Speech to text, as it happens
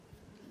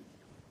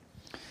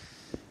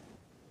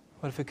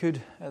Well, if we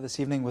could this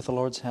evening, with the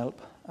Lord's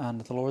help and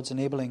the Lord's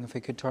enabling, if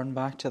we could turn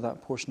back to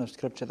that portion of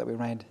Scripture that we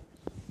read.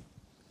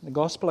 The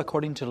Gospel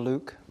according to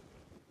Luke.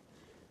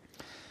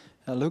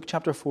 Luke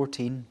chapter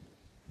 14.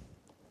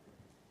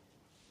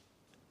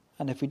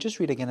 And if we just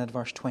read again at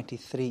verse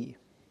 23.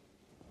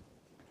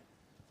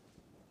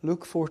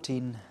 Luke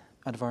 14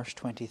 at verse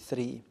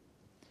 23.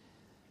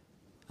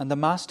 And the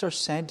master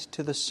said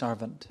to the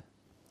servant,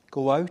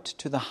 "Go out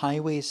to the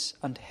highways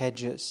and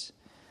hedges,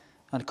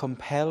 and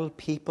compel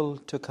people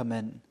to come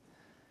in,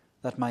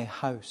 that my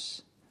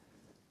house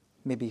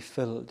may be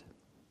filled."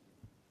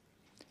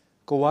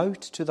 Go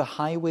out to the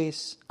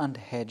highways and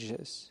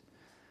hedges,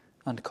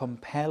 and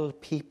compel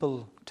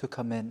people to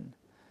come in,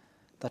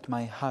 that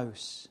my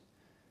house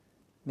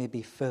may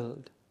be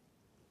filled.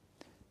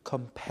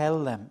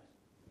 Compel them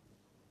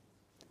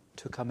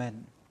to come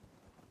in.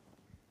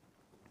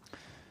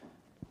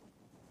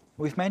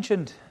 We've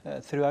mentioned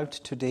throughout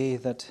today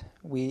that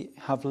we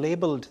have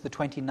labelled the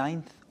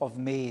 29th of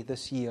May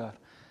this year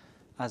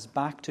as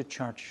Back to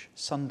Church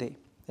Sunday.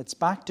 It's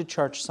Back to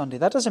Church Sunday.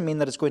 That doesn't mean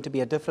that it's going to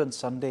be a different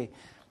Sunday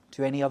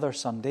to any other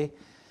Sunday.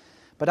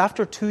 But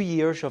after 2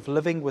 years of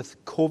living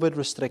with COVID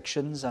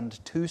restrictions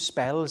and 2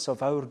 spells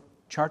of our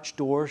church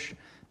doors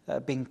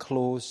being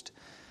closed,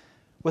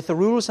 with the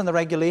rules and the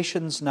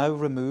regulations now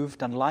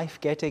removed and life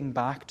getting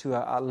back to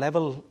a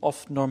level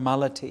of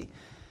normality,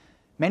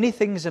 many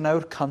things in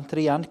our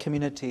country and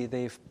community,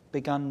 they've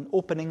begun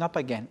opening up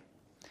again.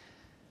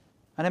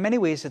 And in many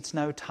ways, it's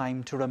now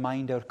time to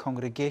remind our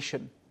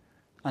congregation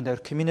and our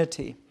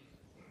community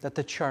that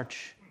the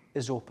church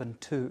is open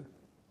too.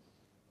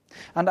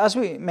 And as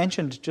we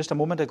mentioned just a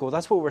moment ago,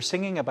 that's what we're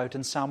singing about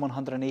in Psalm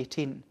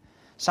 118.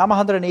 Psalm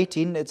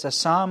 118, it's a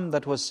psalm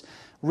that was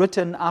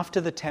written after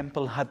the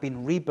temple had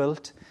been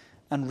rebuilt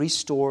and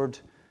restored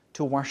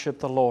to worship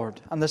the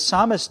Lord. And the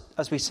psalmist,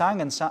 as we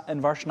sang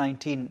in verse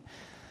 19,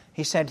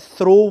 he said,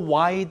 "Throw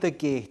wide the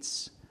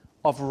gates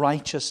of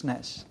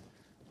righteousness.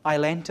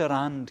 I'll enter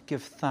and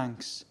give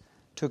thanks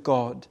to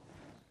God."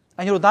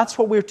 And that's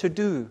what we're to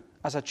do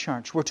as a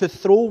church. We're to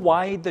throw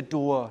wide the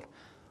door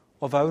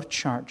of our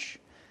church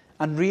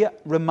and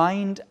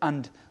remind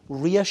and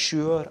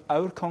reassure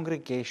our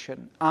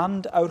congregation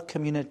and our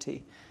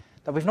community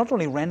that we've not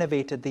only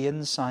renovated the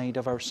inside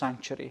of our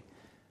sanctuary,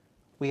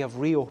 we have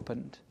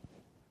reopened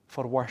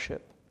for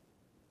worship.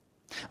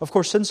 Of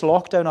course, since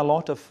lockdown, a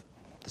lot of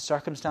the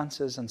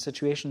circumstances and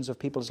situations of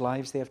people's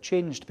lives, they have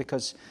changed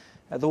because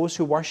those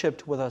who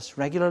worshipped with us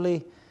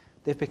regularly,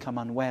 they've become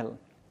unwell.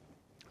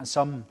 And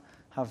some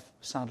have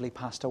sadly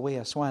passed away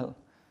as well.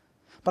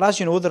 But as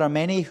you know, there are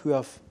many who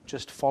have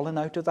just fallen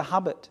out of the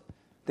habit.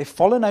 They've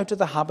fallen out of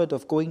the habit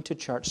of going to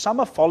church. Some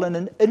have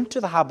fallen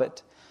into the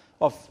habit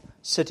of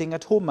sitting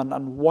at home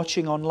and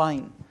watching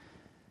online.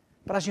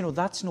 But as you know,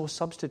 that's no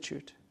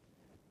substitute.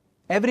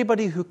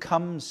 Everybody who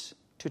comes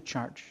to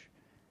church,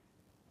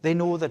 they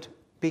know that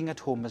being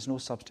at home is no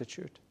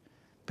substitute,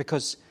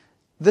 because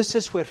this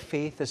is where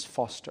faith is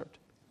fostered.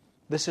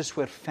 This is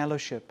where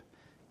fellowship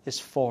is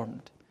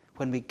formed,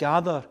 when we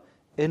gather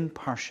in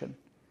person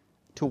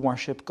to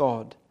worship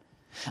God.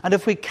 And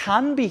if we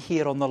can be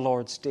here on the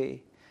Lord's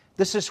Day,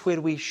 this is where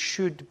we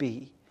should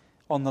be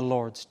on the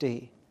Lord's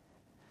Day.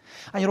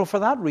 And for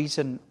that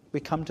reason, we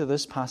come to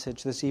this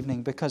passage this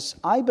evening, because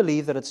I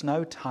believe that it's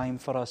now time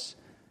for us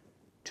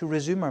to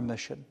resume our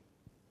mission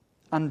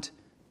and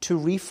to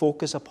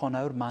refocus upon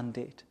our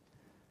mandate.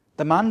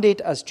 The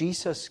mandate as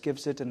Jesus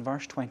gives it in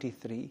verse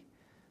 23,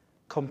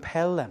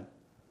 compel them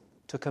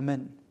to come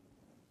in.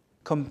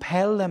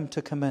 Compel them to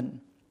come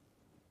in.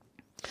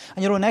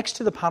 And next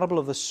to the parable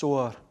of the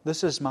sower,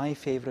 this is my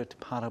favourite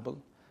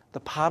parable, the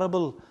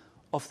parable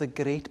of the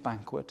great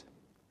banquet.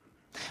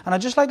 And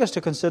I'd just like us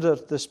to consider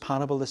this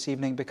parable this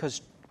evening,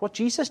 because what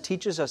Jesus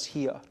teaches us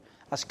here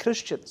as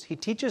Christians, he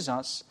teaches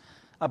us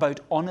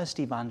about honest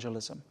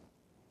evangelism.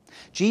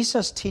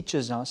 Jesus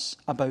teaches us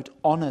about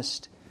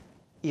honest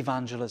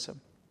evangelism.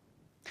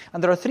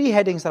 And there are 3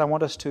 headings that I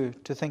want us to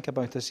think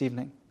about this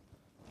evening.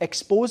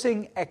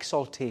 Exposing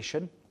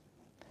exaltation,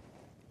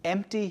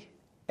 empty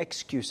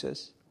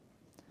excuses,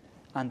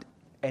 and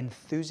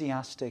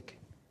enthusiastic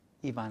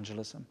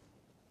evangelism.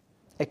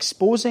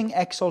 Exposing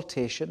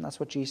exaltation, that's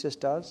what Jesus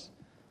does.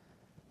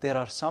 There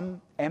are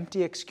some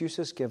empty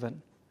excuses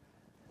given,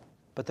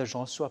 but there's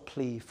also a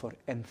plea for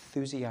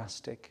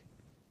enthusiastic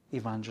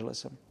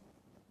evangelism.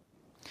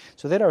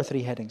 So there are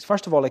 3 headings.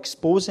 First of all,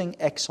 exposing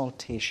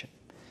exaltation.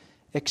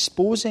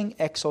 Exposing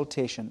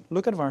exaltation.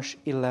 Look at verse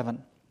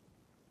 11.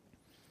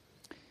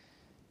 It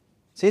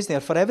says there,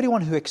 "For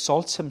everyone who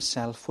exalts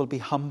himself will be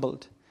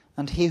humbled,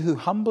 and he who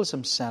humbles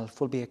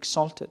himself will be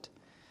exalted."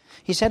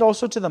 He said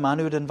also to the man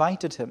who had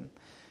invited him,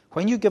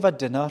 "When you give a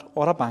dinner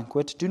or a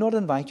banquet, do not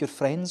invite your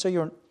friends or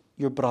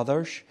your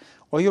brothers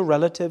or your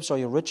relatives or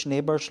your rich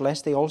neighbors,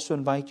 lest they also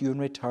invite you in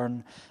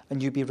return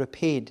and you be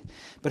repaid.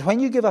 But when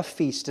you give a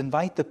feast,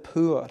 invite the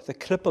poor, the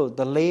crippled,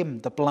 the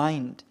lame, the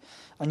blind,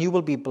 and you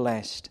will be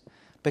blessed,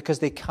 because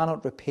they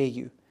cannot repay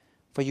you,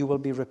 for you will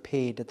be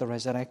repaid at the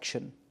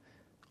resurrection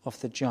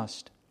of the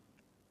just."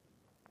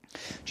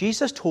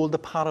 Jesus told the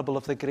parable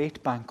of the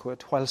great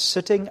banquet while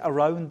sitting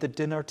around the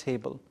dinner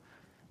table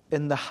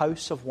in the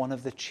house of one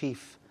of the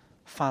chief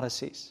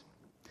Pharisees.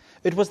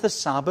 It was the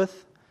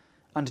Sabbath,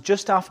 and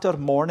just after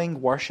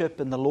morning worship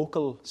in the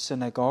local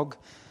synagogue,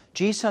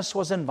 Jesus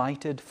was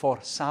invited for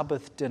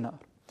Sabbath dinner.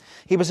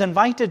 He was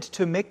invited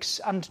to mix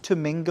and to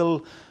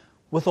mingle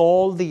with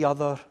all the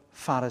other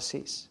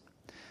Pharisees.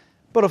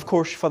 But of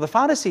course, for the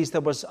Pharisees,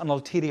 there was an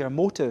ulterior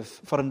motive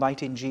for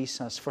inviting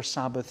Jesus for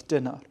Sabbath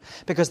dinner.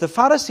 Because the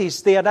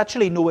Pharisees, they had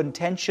actually no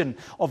intention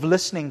of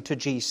listening to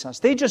Jesus.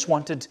 They just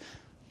wanted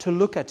to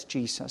look at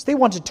Jesus. They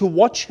wanted to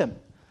watch him.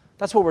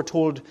 That's what we're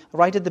told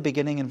right at the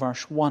beginning in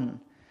verse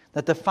 1,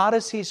 that the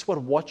Pharisees were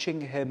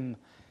watching him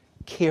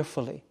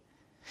carefully.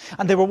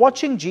 And they were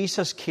watching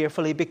Jesus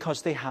carefully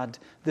because they had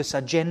this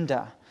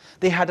agenda.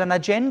 They had an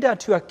agenda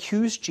to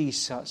accuse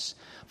Jesus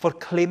for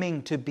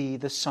claiming to be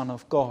the Son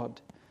of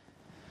God.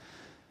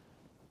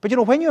 But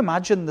when you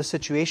imagine the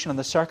situation and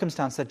the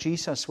circumstance that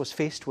Jesus was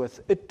faced with,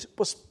 it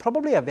was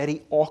probably a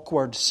very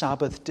awkward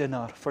Sabbath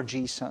dinner for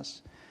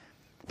Jesus.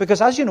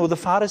 Because as you know, the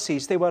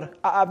Pharisees, they were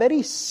a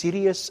very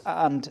serious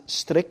and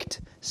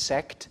strict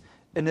sect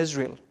in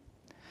Israel.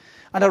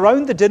 And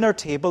around the dinner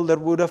table, there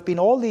would have been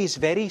all these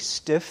very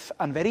stiff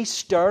and very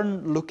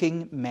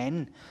stern-looking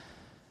men.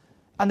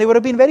 And they would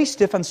have been very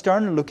stiff and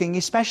stern-looking,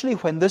 especially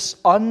when this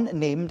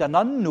unnamed and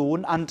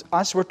unknown and,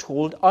 as we're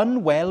told,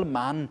 unwell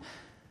man,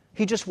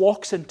 he just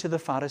walks into the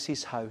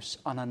Pharisee's house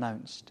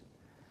unannounced.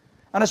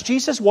 And as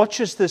Jesus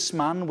watches this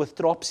man with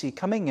dropsy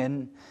coming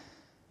in,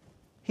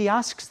 he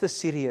asks the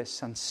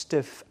serious and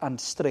stiff and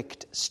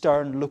strict,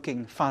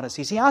 stern-looking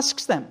Pharisees, he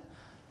asks them,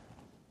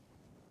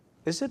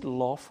 is it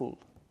lawful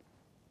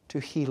to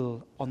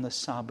heal on the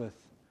Sabbath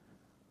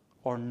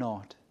or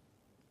not?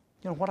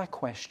 What a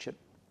question.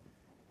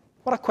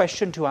 What a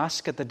question to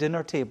ask at the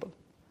dinner table.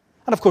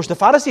 And of course, the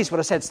Pharisees would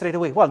have said straight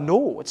away, well,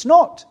 no, it's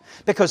not.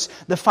 Because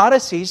the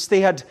Pharisees, they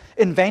had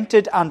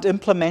invented and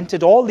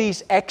implemented all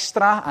these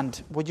extra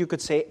and what you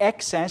could say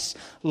excess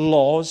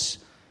laws,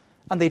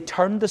 and they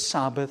turned the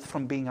Sabbath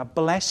from being a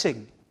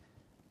blessing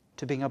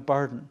to being a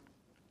burden.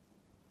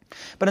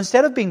 But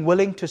instead of being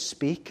willing to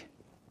speak,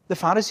 the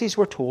Pharisees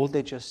were told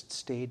they just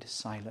stayed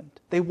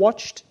silent. They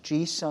watched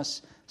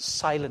Jesus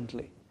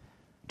silently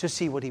to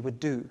see what he would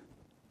do.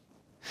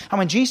 And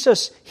when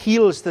Jesus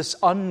heals this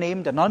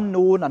unnamed and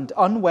unknown and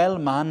unwell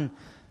man,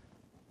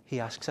 he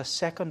asks a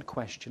second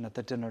question at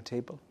the dinner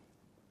table.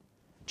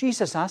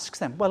 Jesus asks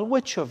them, well,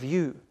 which of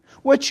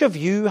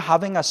you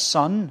having a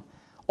son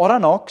or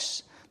an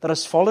ox that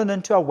has fallen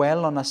into a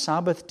well on a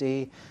Sabbath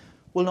day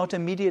will not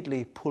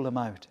immediately pull him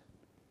out?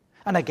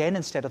 And again,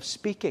 instead of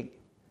speaking,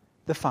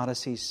 the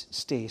Pharisees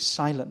stay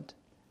silent.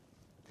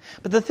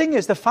 But the thing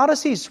is, the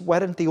Pharisees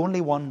weren't the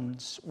only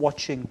ones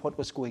watching what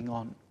was going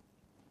on.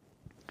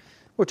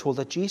 We're told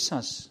that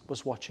Jesus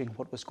was watching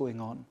what was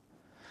going on.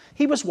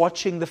 He was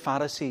watching the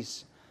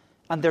Pharisees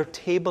and their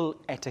table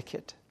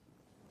etiquette,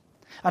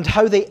 and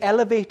how they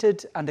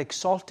elevated and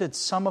exalted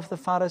some of the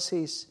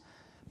Pharisees,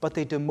 but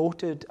they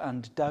demoted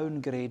and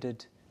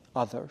downgraded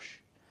others.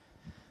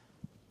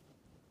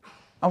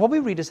 And what we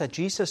read is that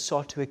Jesus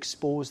sought to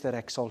expose their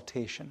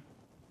exaltation.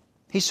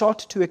 He sought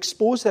to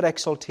expose their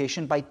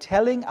exaltation by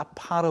telling a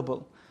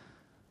parable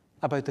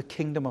about the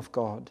kingdom of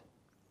God.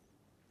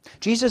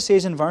 Jesus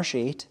says in verse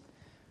 8,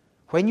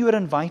 when you are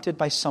invited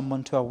by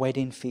someone to a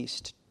wedding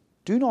feast,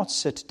 do not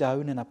sit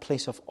down in a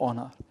place of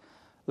honor,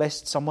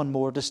 lest someone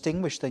more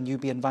distinguished than you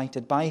be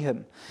invited by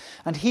him.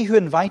 And he who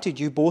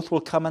invited you both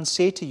will come and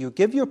say to you,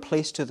 give your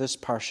place to this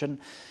person,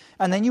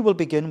 and then you will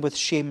begin with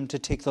shame to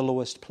take the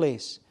lowest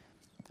place.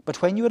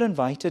 But when you are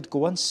invited,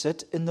 go and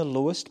sit in the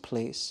lowest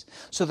place,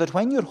 so that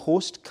when your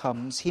host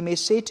comes, he may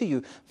say to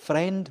you,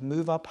 friend,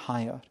 move up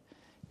higher.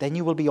 Then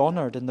you will be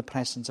honored in the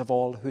presence of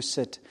all who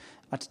sit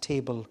at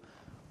table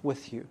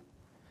with you.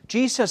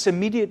 Jesus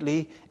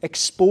immediately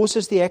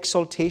exposes the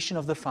exaltation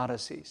of the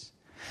Pharisees.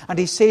 And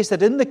he says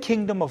that in the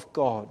kingdom of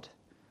God,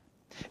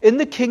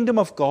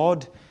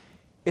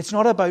 it's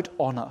not about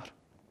honor,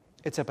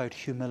 it's about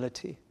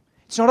humility.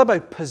 It's not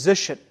about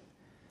position,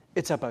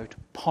 it's about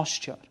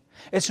posture.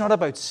 It's not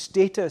about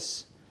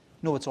status,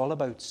 no, it's all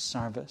about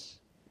service.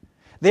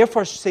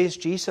 Therefore, says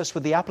Jesus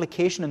with the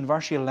application in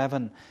verse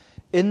 11,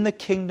 in the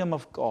kingdom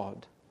of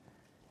God,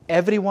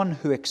 everyone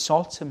who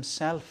exalts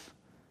himself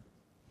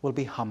will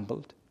be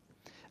humbled,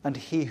 and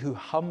he who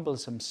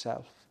humbles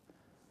himself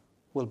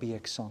will be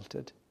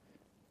exalted.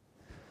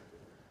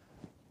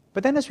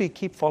 But then as we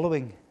keep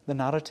following the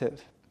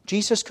narrative,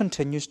 Jesus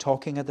continues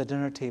talking at the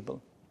dinner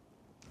table,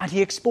 and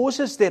he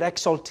exposes their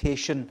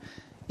exaltation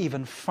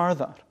even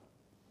further.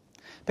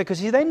 Because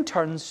he then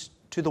turns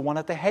to the one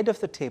at the head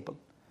of the table,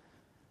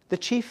 the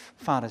chief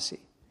Pharisee,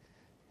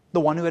 the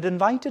one who had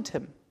invited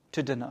him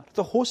to dinner,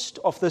 the host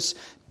of this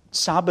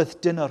Sabbath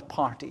dinner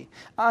party.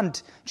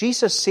 And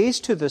Jesus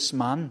says to this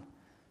man,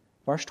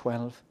 verse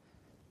 12,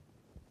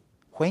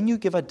 when you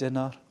give a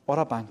dinner or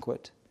a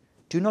banquet,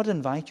 do not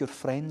invite your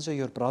friends or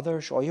your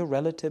brothers or your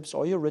relatives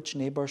or your rich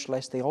neighbors,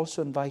 lest they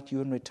also invite you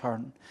in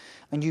return,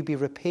 and you be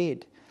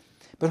repaid.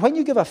 But when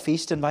you give a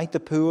feast, invite the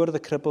poor, the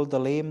crippled, the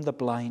lame, the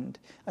blind,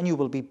 and you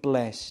will be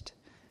blessed,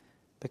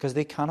 because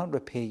they cannot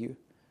repay you,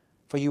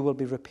 for you will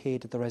be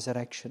repaid at the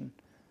resurrection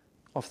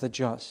of the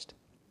just.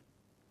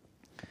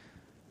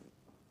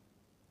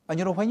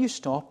 And when you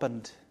stop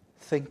and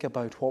think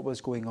about what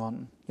was going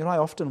on, I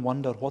often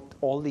wonder what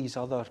all these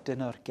other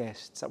dinner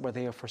guests that were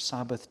there for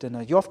Sabbath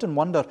dinner, you often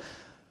wonder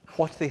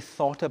what they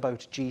thought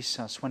about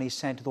Jesus when he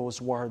said those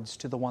words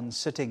to the one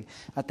sitting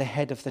at the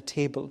head of the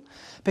table.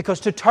 Because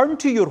to turn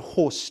to your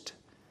host,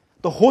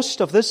 the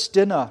host of this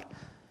dinner,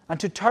 and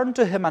to turn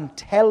to him and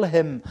tell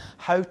him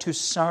how to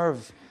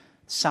serve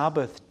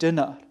Sabbath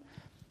dinner,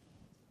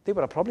 they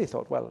would have probably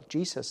thought, well,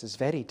 Jesus is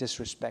very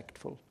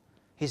disrespectful.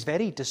 He's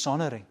very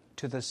dishonoring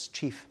to this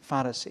chief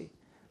Pharisee.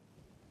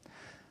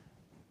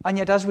 And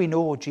yet, as we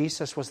know,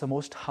 Jesus was the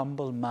most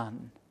humble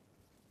man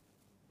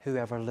who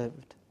ever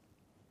lived.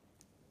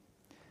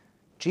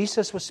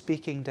 Jesus was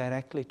speaking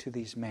directly to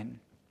these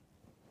men.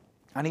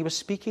 And he was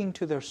speaking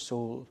to their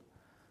soul.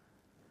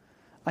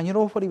 And you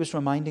know what he was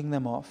reminding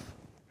them of?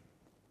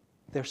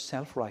 Their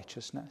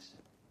self-righteousness.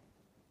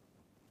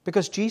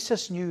 Because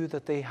Jesus knew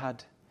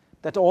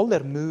that all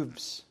their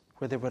moves,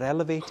 where they were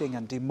elevating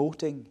and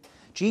demoting,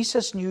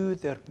 Jesus knew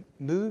their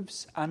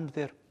moves and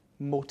their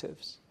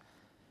motives.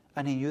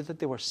 And he knew that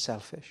they were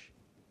selfish.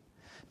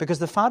 Because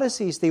the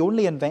Pharisees, they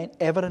only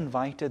ever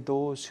invited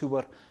those who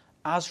were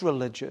as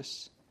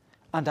religious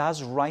and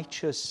as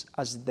righteous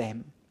as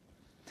them.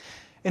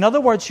 In other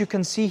words, you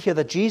can see here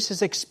that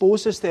Jesus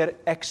exposes their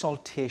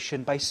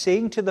exaltation by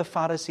saying to the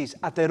Pharisees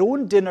at their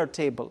own dinner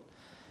table,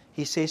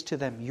 he says to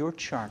them, your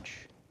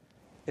church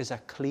is a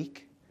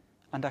clique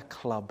and a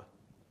club.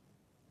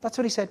 That's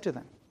what he said to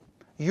them.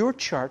 Your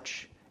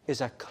church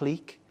is a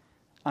clique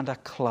and a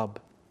club.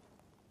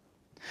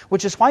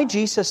 Which is why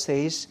Jesus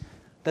says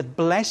that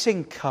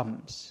blessing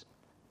comes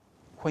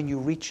when you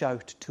reach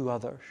out to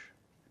others.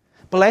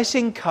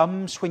 Blessing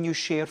comes when you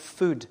share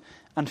food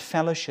and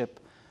fellowship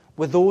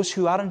with those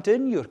who aren't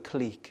in your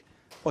clique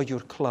or your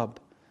club.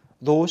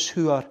 Those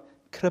who are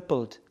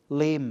crippled,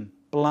 lame,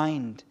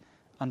 blind,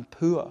 and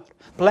poor.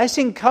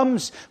 Blessing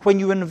comes when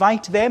you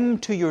invite them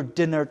to your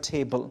dinner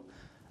table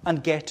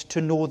and get to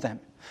know them.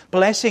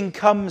 Blessing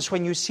comes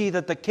when you see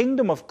that the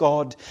kingdom of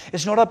God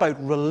is not about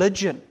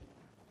religion.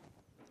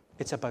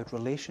 It's about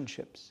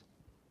relationships.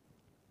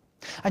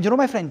 And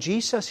my friend,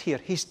 Jesus here,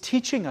 he's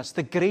teaching us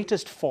the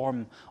greatest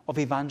form of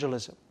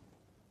evangelism.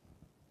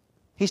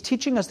 He's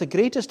teaching us the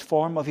greatest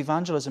form of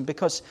evangelism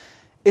because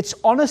it's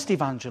honest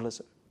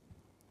evangelism.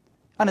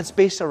 And it's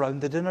based around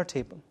the dinner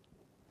table.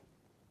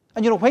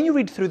 And when you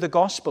read through the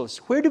Gospels,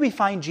 where do we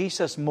find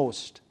Jesus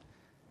most?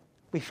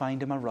 We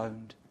find him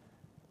around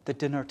the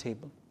dinner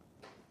table.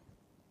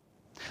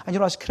 And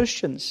as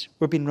Christians,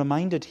 we're being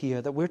reminded here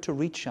that we're to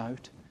reach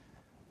out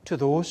to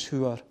those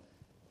who are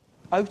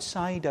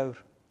outside our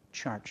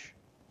church,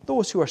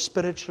 those who are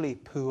spiritually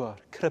poor,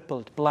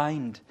 crippled,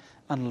 blind,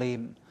 and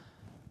lame.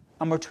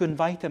 And we're to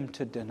invite them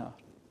to dinner.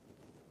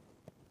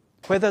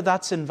 Whether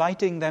that's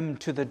inviting them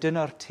to the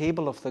dinner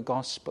table of the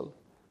gospel,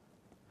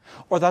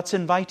 or that's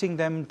inviting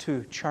them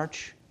to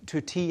church,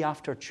 to tea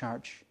after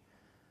church,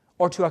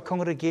 or to a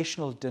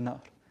congregational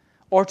dinner,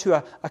 or to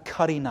a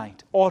curry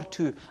night, or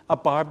to a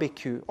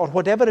barbecue, or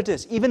whatever it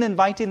is, even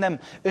inviting them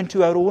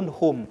into our own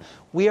home,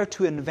 we are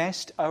to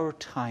invest our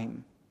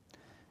time,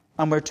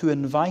 and we're to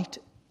invite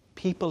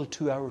people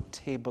to our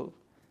table.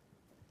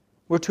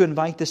 We're to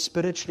invite the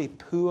spiritually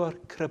poor,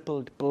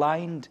 crippled,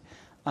 blind,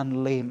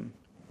 and lame,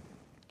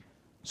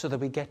 so that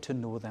we get to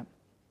know them,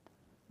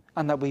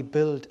 and that we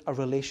build a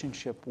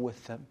relationship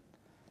with them.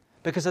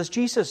 Because as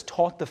Jesus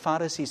taught the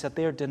Pharisees at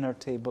their dinner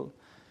table,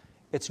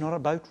 it's not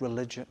about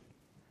religion.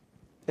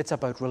 It's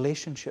about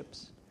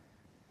relationships.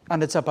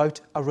 And it's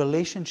about a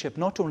relationship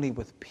not only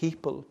with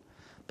people,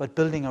 but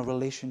building a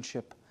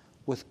relationship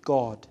with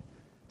God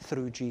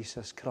through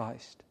Jesus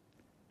Christ.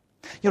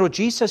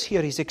 Jesus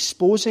here, he's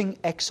exposing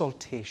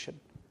exaltation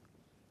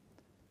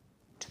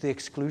to the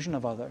exclusion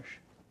of others.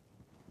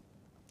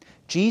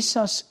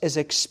 Jesus is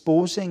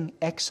exposing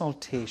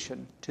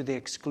exaltation to the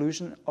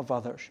exclusion of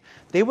others.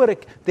 They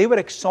were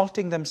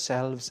exalting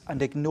themselves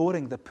and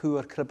ignoring the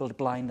poor, crippled,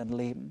 blind, and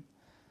lame.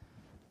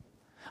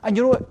 And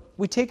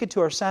we take it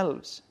to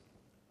ourselves.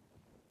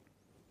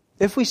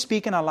 If we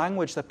speak in a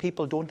language that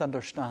people don't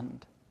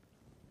understand,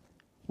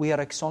 we are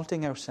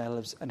exalting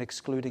ourselves and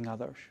excluding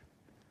others.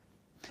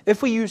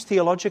 If we use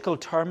theological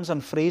terms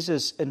and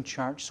phrases in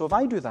church, so if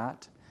I do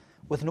that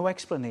with no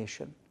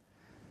explanation,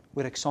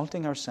 we're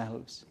exalting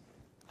ourselves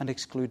and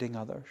excluding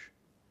others.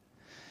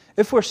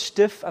 If we're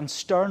stiff and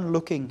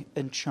stern-looking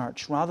in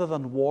church rather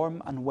than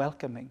warm and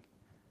welcoming,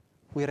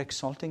 we're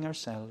exalting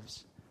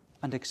ourselves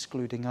and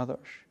excluding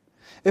others.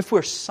 If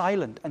we're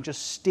silent and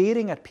just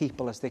staring at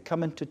people as they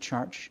come into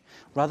church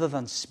rather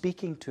than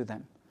speaking to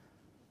them,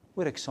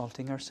 we're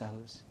exalting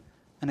ourselves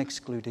and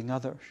excluding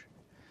others.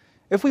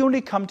 If we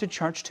only come to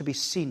church to be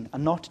seen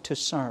and not to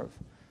serve,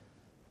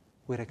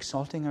 we're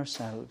exalting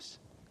ourselves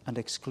and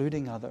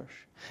excluding others.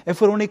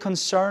 If we're only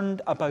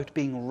concerned about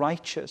being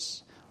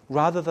righteous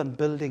rather than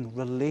building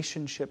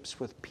relationships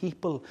with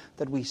people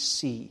that we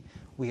see,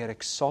 we are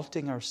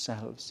exalting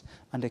ourselves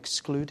and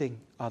excluding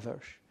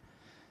others.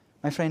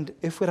 My friend,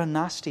 if we're a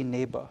nasty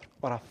neighbour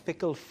or a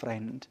fickle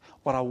friend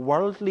or a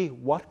worldly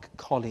work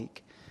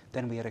colleague,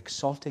 then we are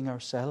exalting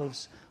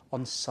ourselves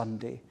on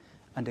Sunday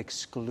and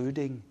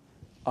excluding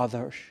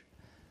others.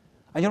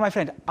 And my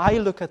friend, I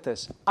look at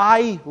this,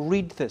 I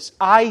read this,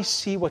 I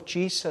see what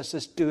Jesus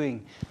is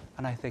doing,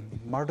 and I think,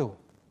 Murdo,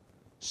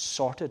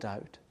 sort it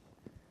out.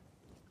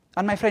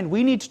 And my friend,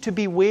 we need to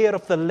beware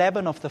of the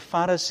leaven of the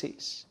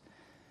Pharisees,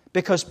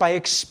 because by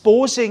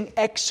exposing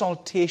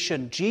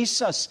exaltation,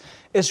 Jesus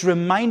is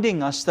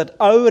reminding us that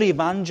our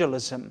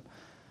evangelism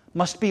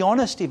must be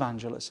honest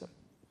evangelism.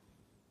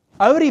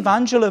 Our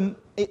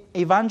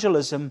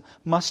evangelism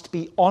must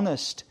be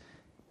honest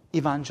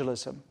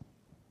evangelism.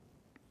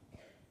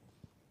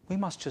 We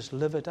must just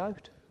live it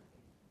out.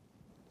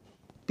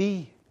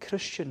 Be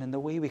Christian in the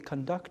way we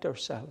conduct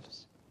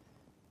ourselves.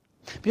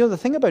 But the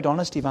thing about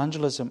honest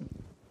evangelism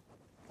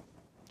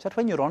is that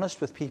when you're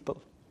honest with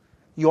people,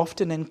 you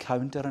often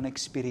encounter and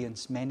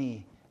experience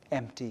many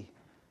empty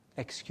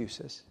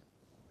excuses.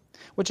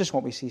 Which is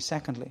what we see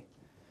secondly.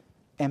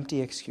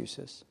 Empty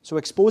excuses. So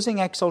exposing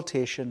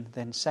exaltation,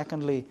 then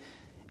secondly,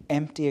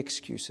 empty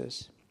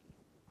excuses.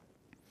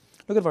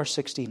 Look at verse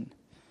 16.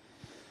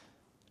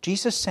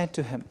 Jesus said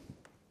to him,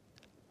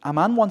 "A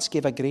man once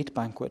gave a great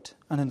banquet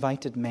and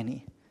invited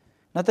many.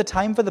 And at the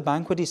time for the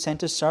banquet he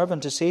sent his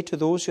servant to say to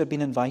those who had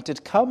been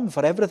invited, 'Come,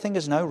 for everything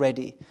is now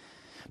ready.'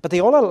 But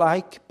they all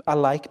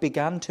alike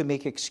began to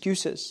make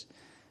excuses.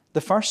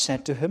 The first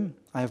said to him,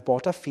 'I have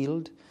bought a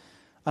field,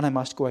 and I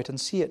must go out and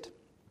see it.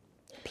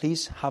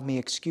 Please have me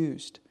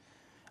excused.'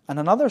 And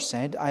another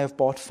said, 'I have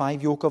bought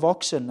 5 yoke of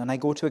oxen, and I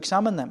go to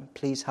examine them.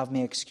 Please have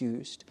me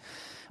excused.'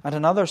 And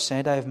another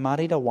said, 'I have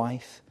married a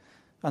wife,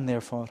 and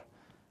therefore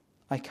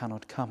I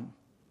cannot come.'"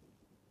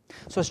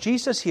 So as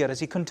Jesus here,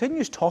 as he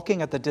continues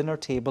talking at the dinner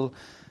table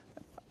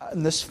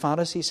in this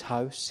Pharisee's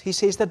house, he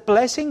says that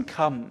blessing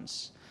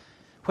comes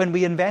when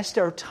we invest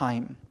our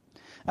time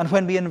and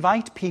when we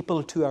invite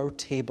people to our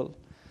table,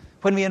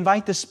 when we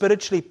invite the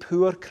spiritually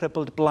poor,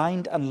 crippled,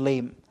 blind, and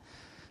lame.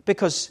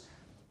 Because,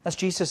 as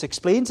Jesus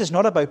explains, it's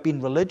not about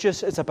being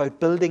religious, it's about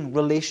building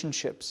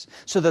relationships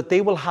so that they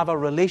will have a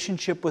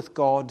relationship with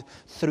God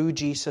through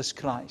Jesus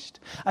Christ.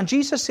 And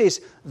Jesus says,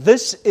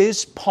 this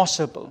is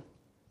possible.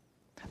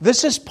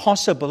 This is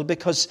possible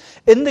because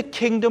in the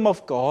kingdom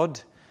of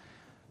God,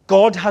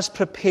 God has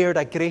prepared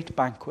a great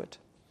banquet.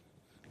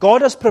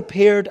 God has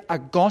prepared a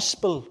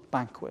gospel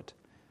banquet.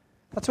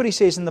 That's what he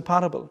says in the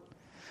parable.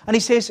 And he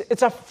says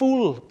it's a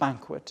full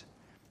banquet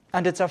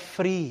and it's a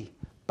free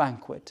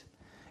banquet.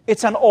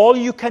 It's an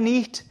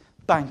all-you-can-eat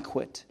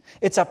banquet.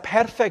 It's a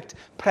perfect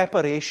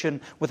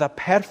preparation with a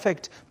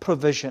perfect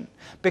provision.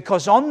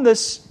 Because on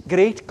this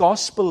great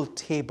gospel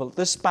table,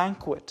 this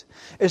banquet,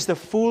 is the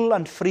full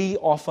and free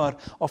offer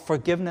of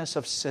forgiveness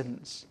of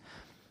sins.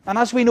 And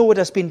as we know, it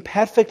has been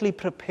perfectly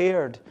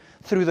prepared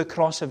through the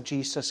cross of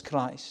Jesus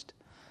Christ.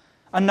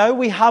 And now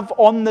we have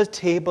on the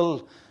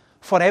table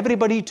for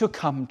everybody to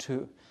come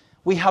to,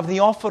 we have the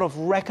offer of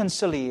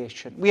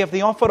reconciliation. We have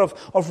the offer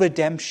of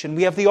redemption.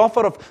 We have the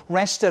offer of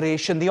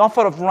restoration, the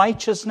offer of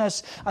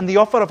righteousness, and the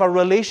offer of a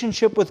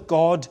relationship with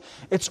God.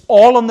 It's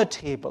all on the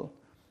table.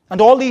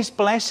 And all these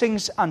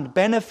blessings and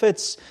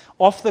benefits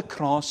of the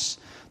cross,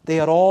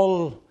 they are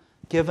all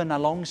given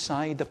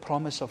alongside the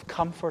promise of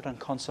comfort and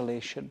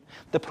consolation,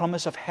 the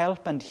promise of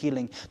help and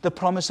healing, the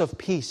promise of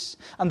peace,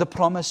 and the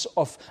promise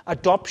of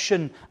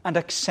adoption and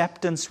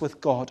acceptance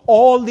with God.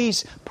 All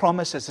these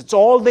promises, it's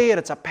all there.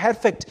 It's a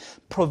perfect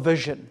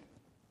provision.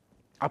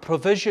 A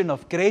provision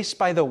of grace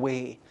by the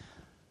way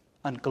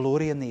and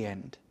glory in the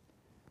end.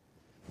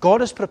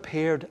 God has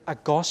prepared a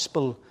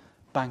gospel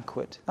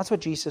banquet. That's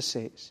what Jesus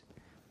says.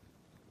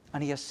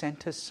 And He has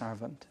sent His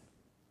servant.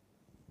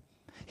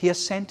 He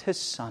has sent His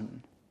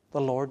Son, the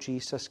Lord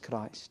Jesus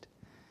Christ.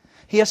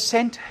 He has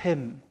sent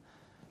Him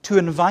to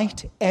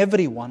invite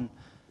everyone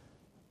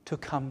to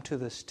come to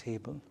this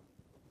table.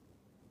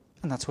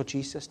 And that's what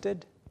Jesus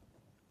did.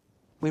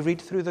 We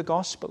read through the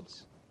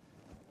Gospels.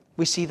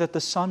 We see that the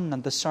Son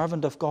and the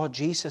servant of God,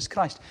 Jesus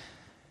Christ,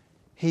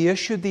 He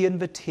issued the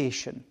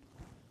invitation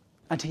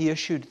and He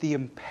issued the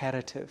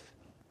imperative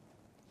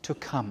to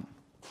come.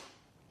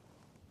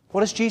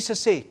 What does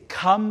Jesus say?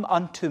 "Come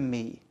unto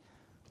me,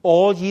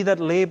 all ye that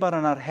labor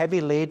and are heavy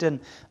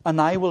laden,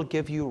 and I will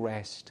give you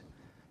rest."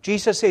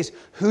 Jesus says,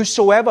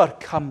 "Whosoever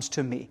comes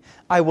to me,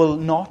 I will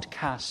not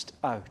cast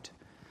out."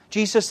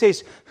 Jesus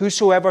says,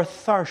 "Whosoever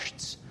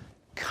thirsts,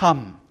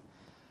 come.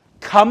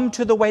 Come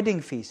to the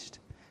wedding feast."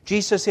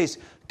 Jesus says,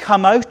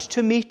 "Come out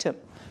to meet Him.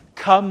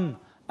 Come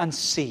and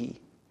see."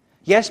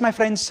 Yes, my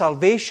friends,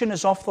 salvation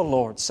is of the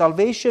Lord.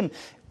 Salvation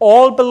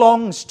all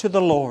belongs to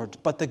the Lord.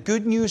 But the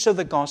good news of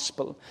the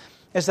gospel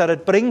is that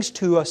it brings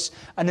to us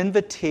an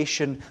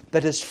invitation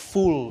that is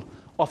full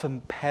of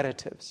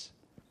imperatives.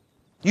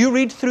 You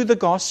read through the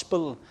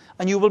gospel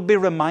and you will be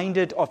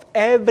reminded of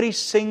every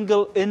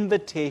single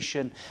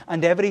invitation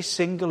and every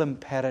single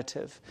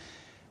imperative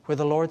where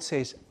the Lord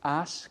says,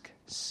 "Ask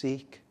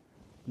seek,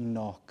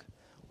 knock.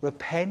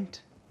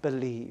 Repent,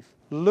 believe.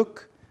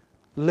 Look,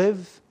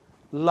 live,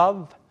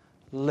 love,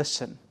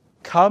 listen.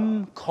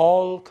 Come,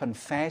 call,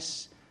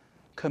 confess,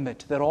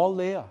 commit. They're all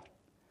there.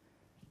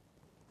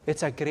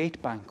 It's a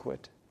great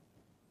banquet.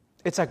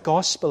 It's a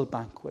gospel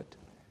banquet.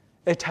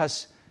 It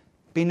has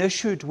been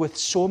issued with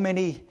so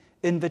many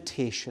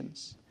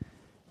invitations.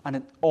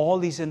 And all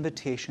these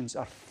invitations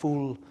are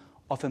full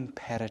of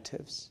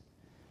imperatives.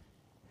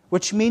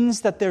 Which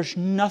means that there's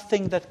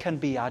nothing that can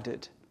be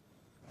added.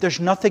 There's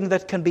nothing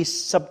that can be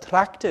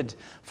subtracted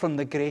from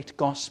the great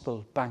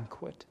gospel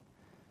banquet.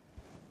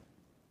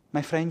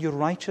 My friend, your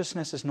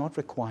righteousness is not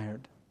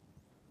required.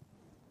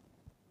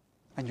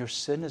 And your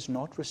sin is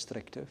not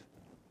restrictive.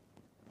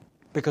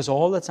 Because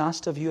all that's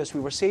asked of you, as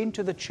we were saying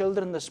to the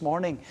children this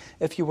morning,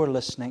 if you were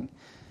listening,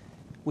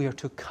 we are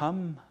to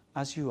come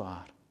as you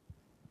are.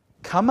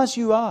 Come as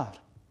you are.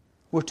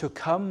 We're to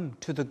come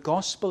to the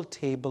gospel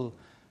table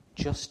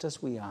just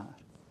as we are.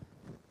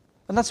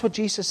 And that's what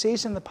Jesus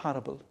says in the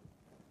parable.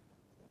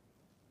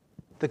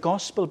 The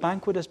gospel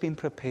banquet has been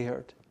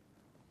prepared.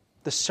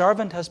 The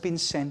servant has been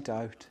sent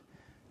out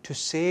to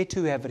say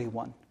to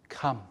everyone,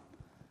 come,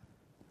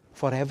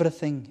 for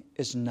everything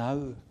is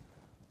now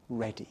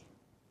ready.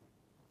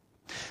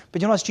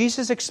 But as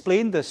Jesus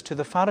explained this to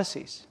the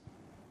Pharisees,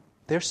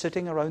 they're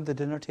sitting around the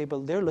dinner table,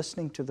 they're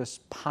listening to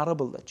this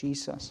parable that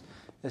Jesus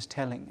is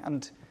telling.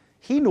 And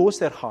He knows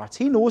their hearts,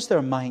 He knows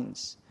their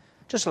minds,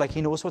 just like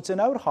He knows what's in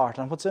our heart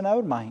and what's in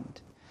our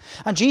mind.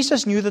 And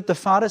Jesus knew that the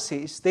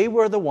Pharisees, they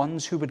were the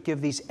ones who would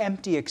give these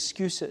empty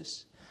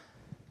excuses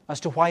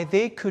as to why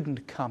they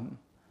couldn't come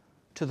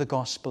to the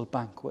gospel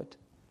banquet.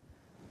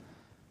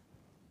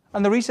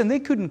 And the reason they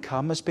couldn't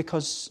come is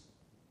because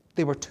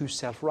they were too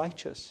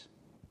self-righteous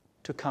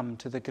to come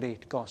to the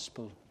great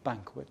gospel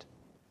banquet.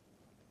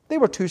 They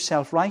were too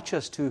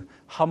self-righteous to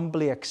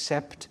humbly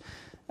accept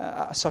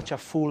such a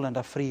full and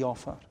a free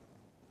offer.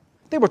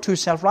 They were too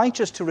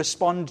self-righteous to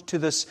respond to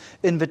this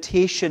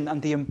invitation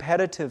and the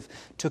imperative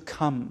to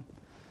come.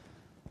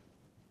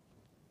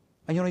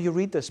 And you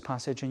read this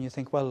passage and you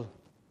think, well,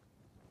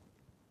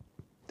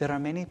 there are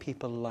many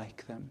people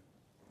like them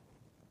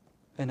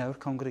in our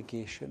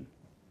congregation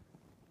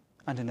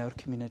and in our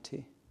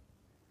community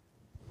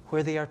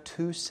where they are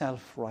too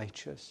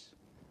self-righteous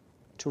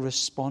to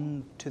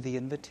respond to the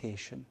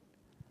invitation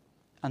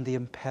and the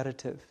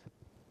imperative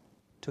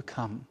to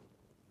come.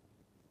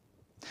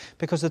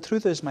 Because the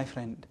truth is, my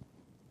friend,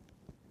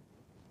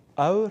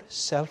 our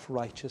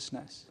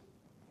self-righteousness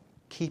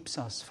keeps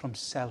us from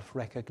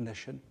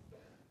self-recognition.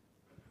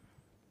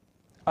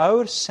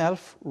 Our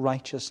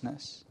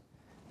self-righteousness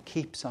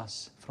keeps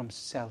us from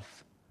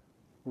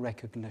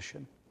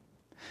self-recognition.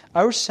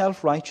 Our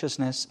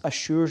self-righteousness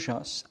assures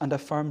us and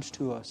affirms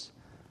to us,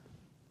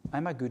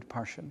 I'm a good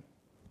person.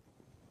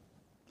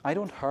 I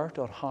don't hurt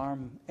or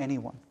harm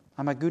anyone.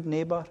 I'm a good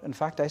neighbor. In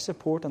fact, I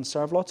support and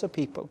serve lots of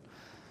people.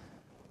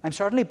 I'm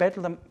certainly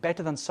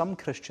better than some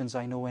Christians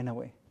I know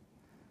anyway.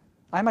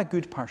 I'm a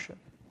good person.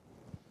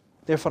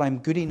 Therefore, I'm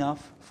good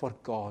enough for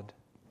God.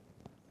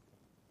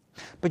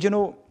 But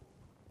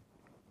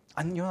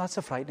that's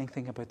a frightening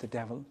thing about the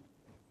devil.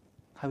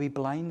 How he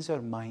blinds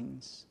our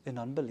minds in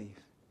unbelief.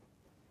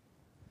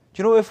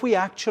 If we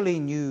actually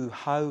knew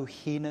how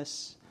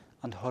heinous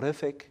and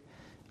horrific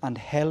and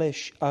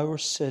hellish our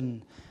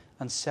sin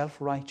and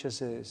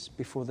self-righteous is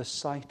before the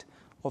sight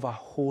of a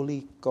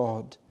holy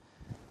God,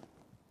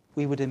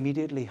 we would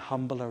immediately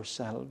humble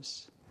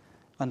ourselves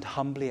and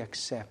humbly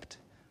accept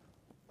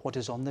what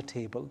is on the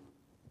table.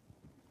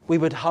 We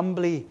would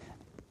humbly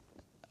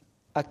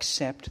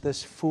accept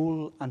this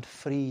full and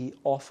free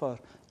offer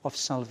of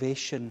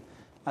salvation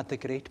at the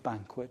great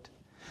banquet.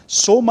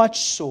 So much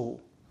so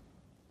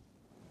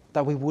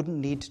that we wouldn't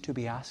need to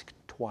be asked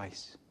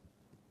twice.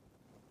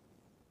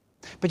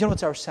 But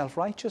it's our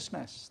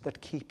self-righteousness that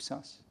keeps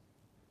us.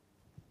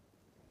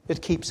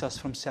 It keeps us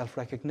from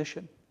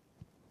self-recognition.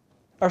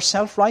 Our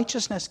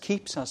self-righteousness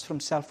keeps us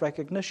from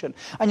self-recognition.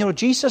 And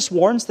Jesus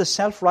warns the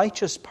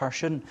self-righteous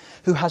person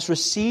who has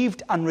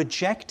received and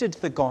rejected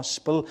the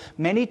gospel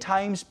many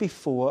times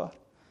before.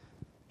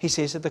 He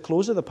says at the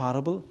close of the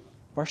parable,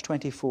 verse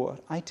 24,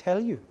 I tell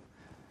you,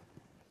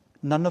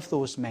 none of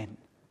those men,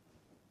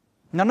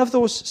 none of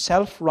those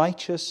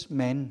self-righteous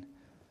men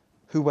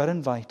who were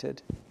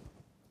invited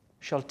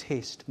shall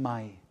taste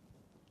my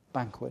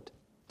banquet.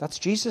 That's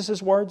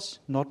Jesus' words,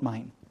 not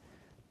mine.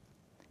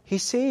 He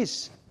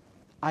says,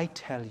 I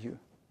tell you,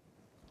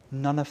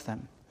 none of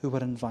them who were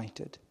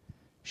invited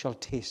shall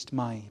taste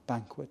my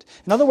banquet.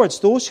 In other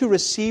words, those who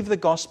receive the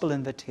gospel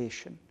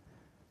invitation,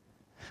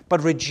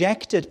 but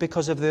reject it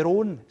because of their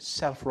own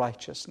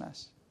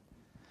self-righteousness.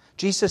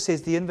 Jesus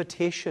says the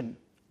invitation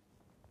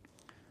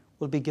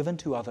will be given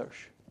to others,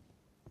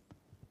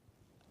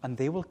 and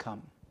they will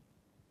come.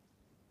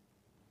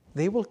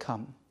 They will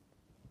come.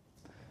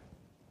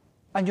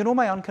 And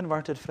my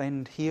unconverted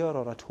friend here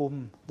or at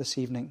home this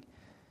evening,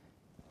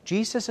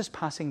 Jesus is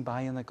passing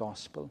by in the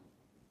gospel,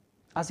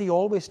 as he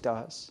always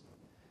does.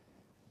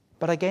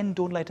 But again,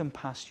 don't let him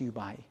pass you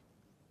by.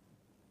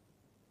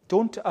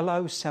 Don't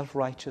allow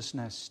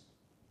self-righteousness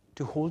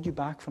to hold you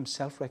back from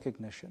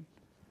self-recognition.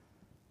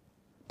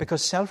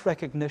 Because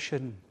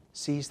self-recognition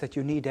sees that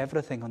you need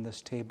everything on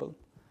this table,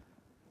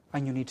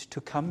 and you need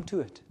to come to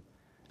it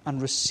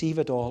and receive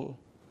it all.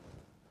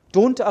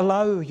 Don't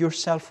allow your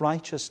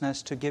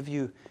self-righteousness to give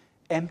you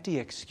empty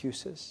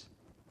excuses.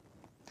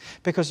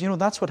 Because,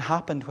 that's what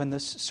happened when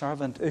this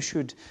servant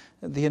issued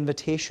the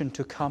invitation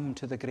to come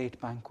to the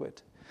great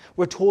banquet.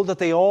 We're told that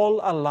they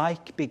all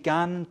alike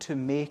began to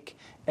make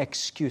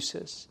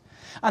excuses.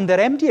 And they're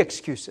empty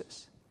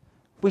excuses.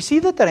 We see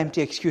that they're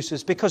empty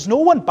excuses because no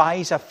one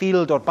buys a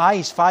field or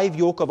buys 5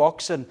 yoke of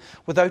oxen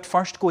without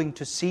first going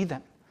to see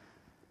them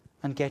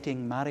and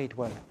getting married.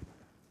 Well,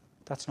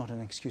 that's not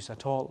an excuse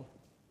at all.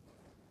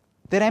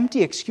 They're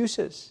empty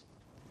excuses.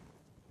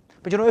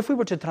 But if we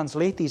were to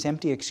translate these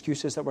empty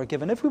excuses that were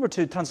given, if we were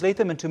to translate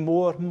them into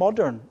more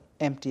modern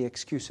empty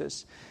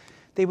excuses,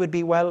 they would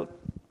be, well,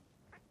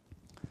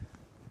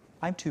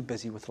 I'm too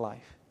busy with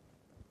life.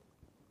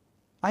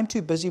 I'm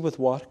too busy with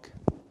work.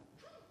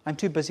 I'm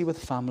too busy with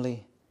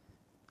family.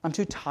 I'm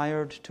too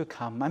tired to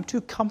come. I'm too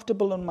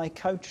comfortable on my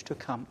couch to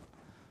come.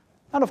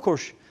 And of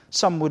course,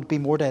 some would be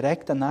more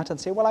direct than that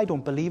and say, well, I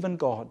don't believe in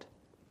God.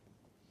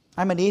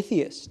 I'm an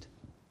atheist.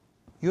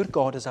 Your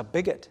God is a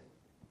bigot.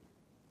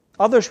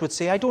 Others would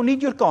say, I don't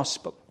need your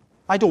gospel.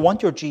 I don't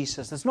want your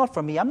Jesus. It's not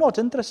for me. I'm not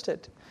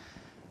interested.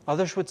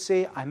 Others would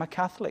say, I'm a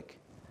Catholic.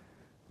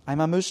 I'm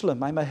a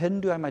Muslim. I'm a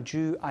Hindu. I'm a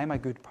Jew. I'm a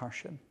good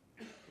person.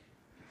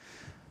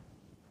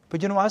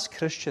 But as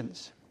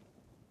Christians,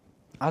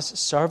 as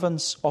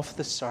servants of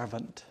the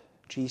servant,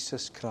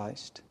 Jesus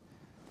Christ,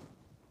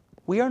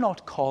 we are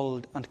not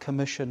called and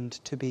commissioned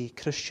to be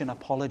Christian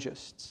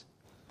apologists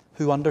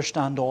who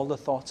understand all the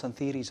thoughts and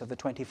theories of the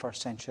 21st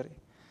century.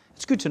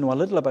 It's good to know a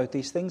little about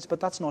these things, but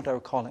that's not our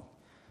calling.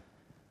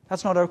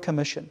 That's not our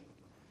commission.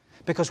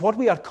 Because what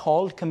we are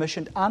called,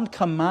 commissioned, and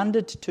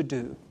commanded to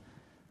do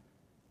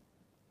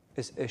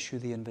is issue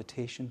the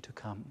invitation to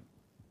come.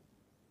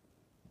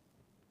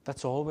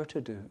 That's all we're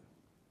to do.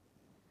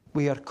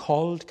 We are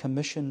called,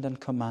 commissioned, and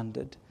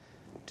commanded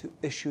to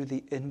issue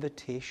the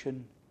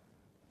invitation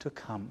to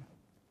come.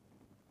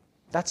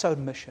 That's our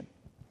mission.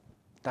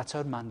 That's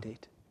our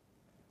mandate.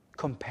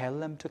 Compel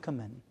them to come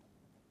in.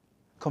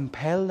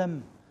 Compel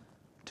them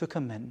to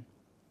come in.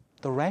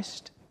 The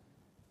rest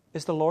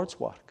is the Lord's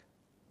work.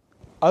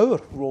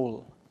 Our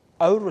role,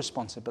 our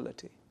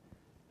responsibility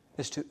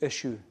is to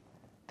issue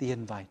the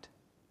invite,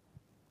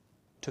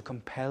 to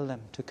compel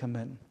them to come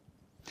in.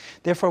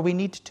 Therefore, we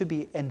need to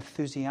be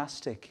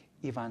enthusiastic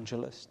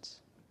evangelists,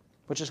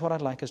 which is what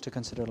I'd like us to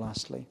consider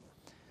lastly.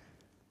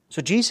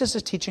 So Jesus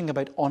is teaching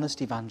about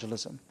honest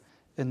evangelism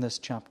in this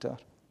chapter.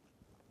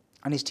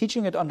 And he's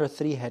teaching it under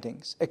 3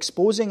 headings: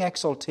 exposing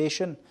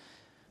exaltation,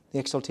 the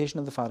exaltation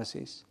of the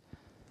Pharisees,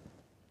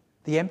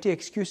 the empty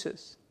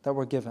excuses that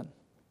were given,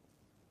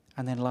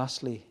 and then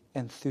lastly,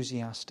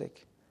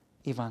 enthusiastic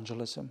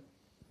evangelism.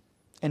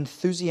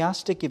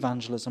 Enthusiastic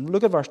evangelism.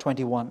 Look at verse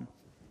 21.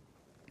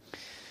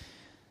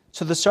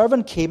 So the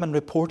servant came and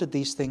reported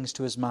these things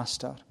to his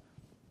master.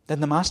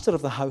 Then the master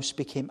of the house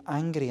became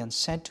angry and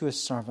said to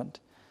his servant,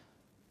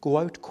 "Go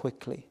out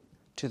quickly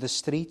to the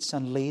streets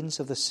and lanes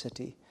of the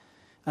city,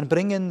 and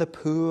bring in the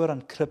poor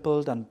and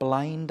crippled and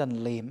blind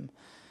and lame."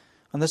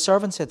 And the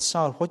servant said,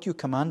 "Sir, what you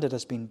commanded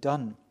has been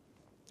done,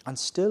 and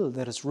still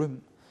there is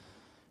room."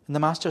 And the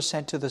master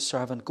said to the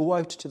servant, "Go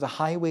out to the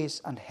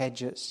highways and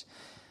hedges,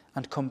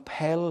 and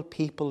compel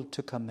people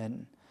to come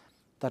in,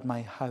 that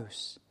my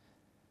house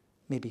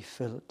may be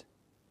filled."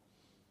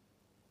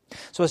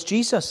 So as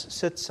Jesus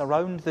sits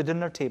around the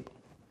dinner table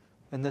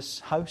in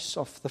this house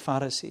of the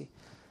Pharisee,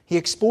 he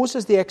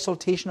exposes the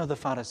exaltation of the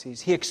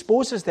Pharisees. He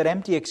exposes their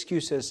empty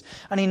excuses.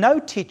 And he now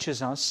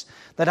teaches us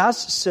that as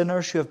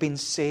sinners who have been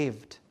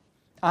saved,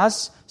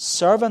 as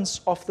servants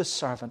of the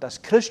servant, as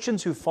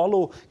Christians who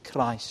follow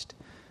Christ,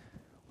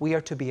 we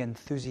are to be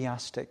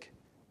enthusiastic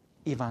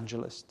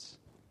evangelists.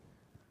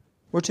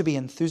 We're to be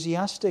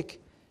enthusiastic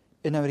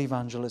in our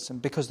evangelism,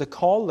 because the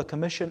call, the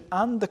commission,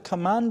 and the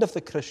command of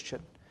the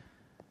Christian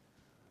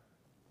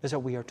is that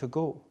we are to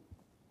go.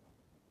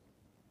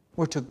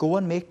 We're to go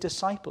and make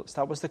disciples.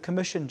 That was the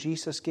commission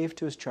Jesus gave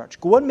to his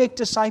church. Go and make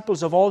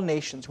disciples of all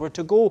nations. We're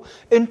to go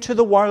into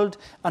the world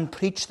and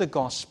preach the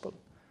gospel.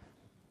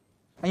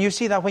 And you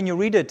see that when you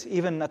read it,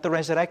 even at the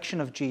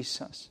resurrection of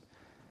Jesus,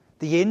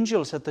 the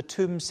angels at the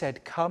tomb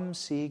said, "Come,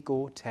 see,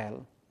 go,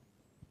 tell."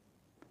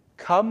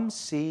 Come,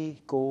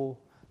 see, go,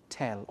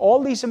 tell.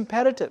 All these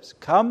imperatives.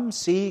 Come,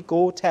 see,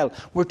 go, tell.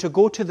 We're to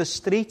go to the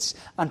streets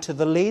and to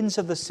the lanes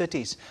of the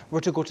cities. We're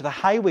to go to the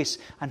highways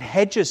and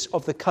hedges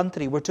of the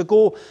country. We're to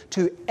go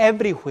to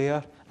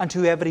everywhere and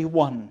to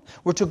everyone.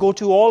 We're to go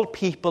to all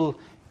people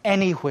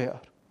anywhere.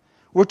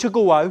 We're to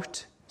go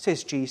out,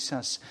 says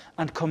Jesus,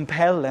 and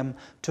compel them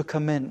to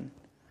come in.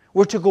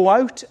 We're to go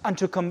out and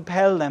to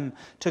compel them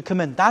to come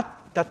in.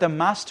 That the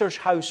master's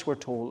house, we're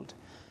told,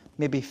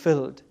 may be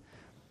filled.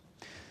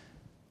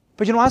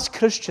 But as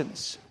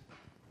Christians,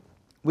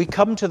 we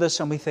come to this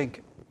and we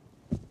think,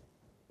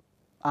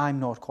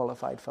 I'm not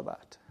qualified for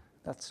that.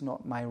 That's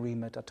not my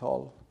remit at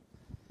all.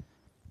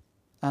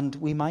 And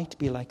we might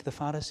be like the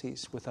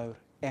Pharisees with our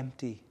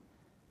empty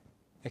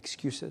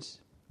excuses.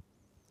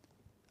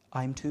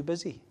 I'm too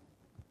busy.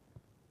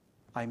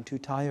 I'm too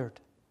tired.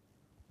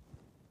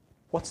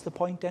 What's the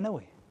point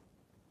anyway?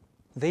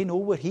 They know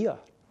we're here.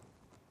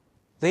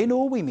 They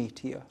know we meet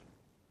here.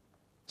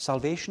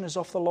 Salvation is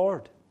of the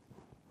Lord.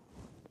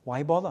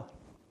 Why bother?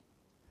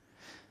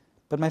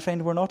 But my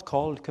friend, we're not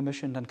called,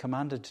 commissioned, and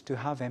commanded to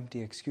have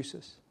empty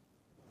excuses.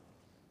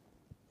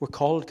 We're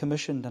called,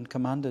 commissioned, and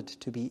commanded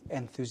to be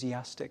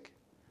enthusiastic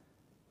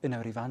in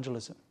our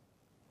evangelism.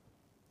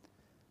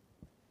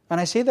 And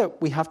I say that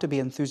we have to be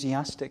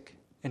enthusiastic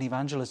in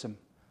evangelism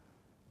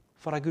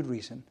for a good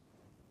reason.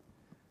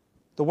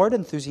 The word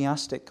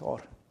enthusiastic,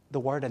 or the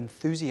word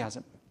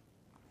enthusiasm,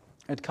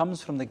 it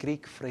comes from the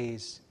Greek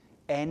phrase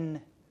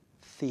en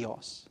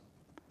theos,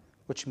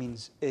 which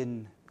means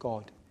in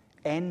God.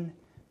 En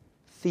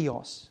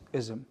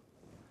theosism.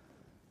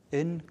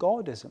 In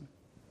Godism.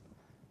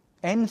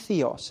 En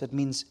theos, it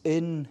means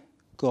in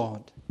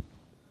God.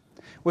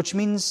 Which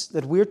means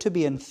that we're to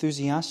be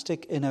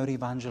enthusiastic in our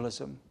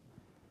evangelism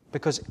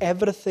because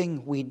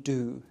everything we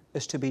do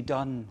is to be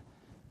done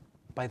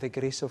by the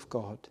grace of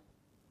God,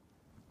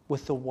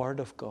 with the Word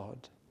of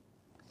God,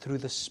 through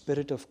the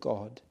Spirit of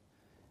God,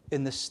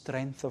 in the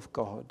strength of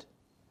God,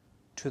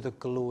 to the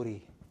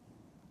glory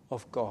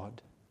of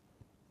God.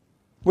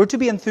 We're to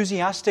be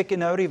enthusiastic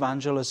in our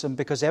evangelism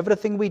because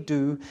everything we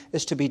do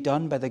is to be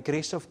done by the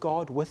grace of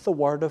God, with the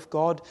Word of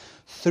God,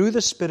 through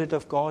the Spirit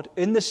of God,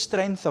 in the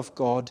strength of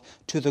God,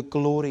 to the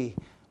glory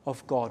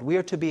of God. We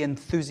are to be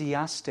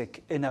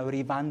enthusiastic in our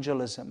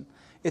evangelism.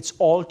 It's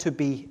all to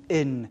be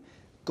in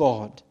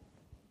God.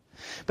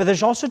 But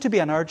there's also to be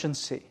an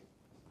urgency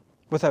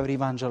with our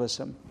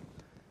evangelism.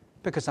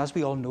 Because as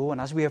we all know,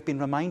 and as we have been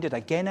reminded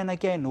again and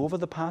again over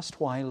the past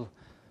while,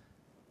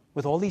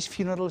 with all these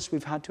funerals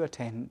we've had to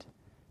attend,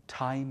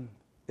 time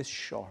is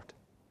short.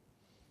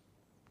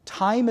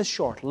 Time is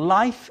short.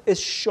 Life is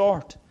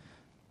short.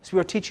 As we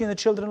were teaching the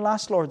children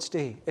last Lord's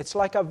Day, it's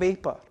like a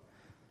vapor.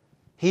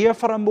 Here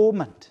for a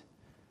moment,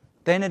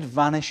 then it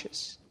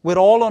vanishes. We're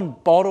all on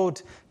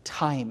borrowed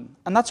time.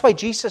 And that's why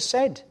Jesus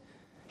said,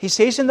 He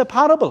says in the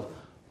parable,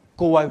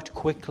 go out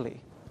quickly.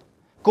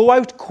 Go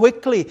out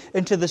quickly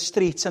into the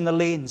streets and the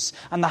lanes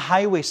and the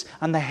highways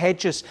and the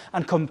hedges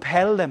and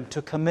compel them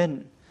to come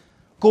in.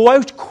 Go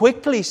out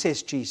quickly,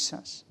 says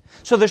Jesus.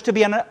 So there's to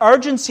be an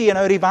urgency in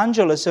our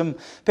evangelism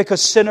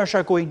because sinners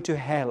are going to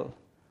hell.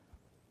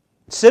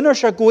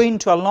 Sinners are going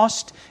to a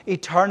lost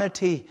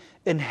eternity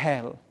in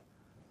hell.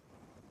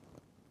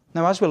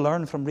 Now, as we'll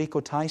learn from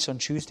Rico Tice on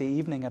Tuesday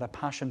evening at A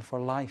Passion for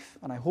Life,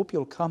 and I hope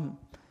you'll come,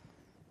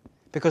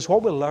 because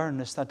what we'll learn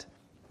is that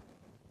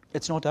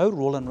it's not our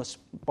role and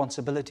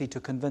responsibility to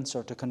convince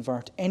or to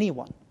convert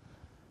anyone.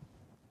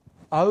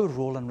 Our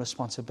role and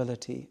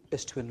responsibility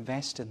is to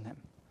invest in them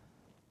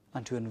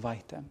and to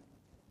invite them.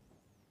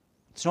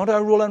 It's not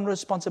our role and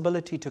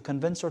responsibility to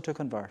convince or to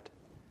convert.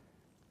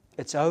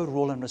 It's our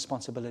role and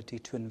responsibility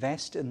to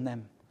invest in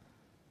them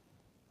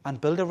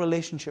and build a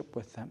relationship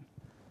with them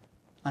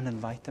and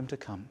invite them to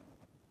come.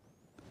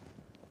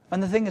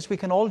 And the thing is, we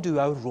can all do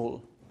our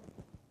role.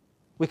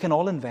 We can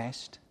all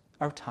invest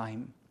our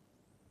time.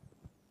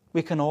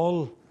 We can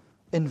all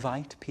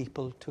invite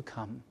people to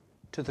come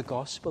to the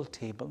gospel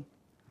table.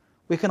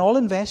 We can all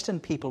invest in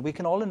people. We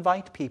can all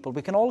invite people.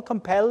 We can all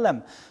compel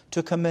them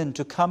to come in,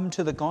 to come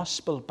to the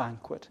gospel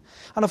banquet.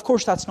 And of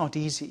course, that's not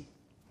easy.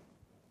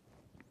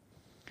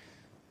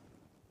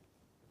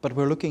 But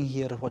we're looking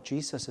here at what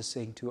Jesus is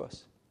saying to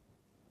us,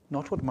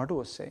 not what Murdo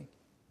is saying.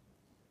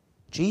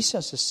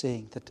 Jesus is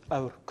saying that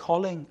our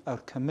calling, our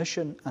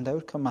commission, and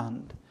our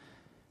command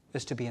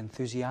is to be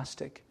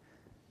enthusiastic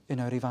in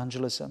our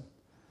evangelism.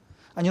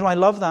 And I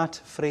love that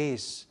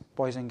phrase,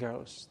 boys and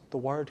girls, the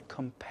word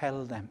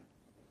compel them.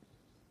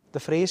 The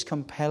phrase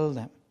compel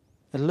them.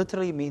 It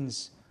literally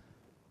means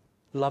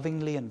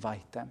lovingly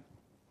invite them.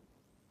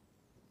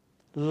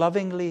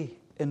 Lovingly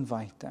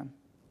invite them.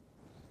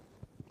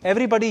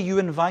 Everybody you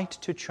invite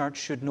to church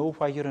should know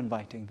why you're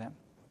inviting them.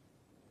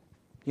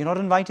 You're not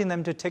inviting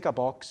them to tick a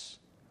box.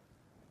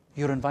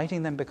 You're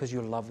inviting them because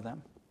you love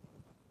them.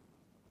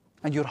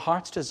 And your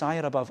heart's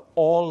desire above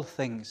all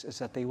things is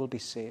that they will be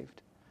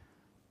saved.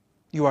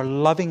 You are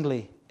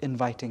lovingly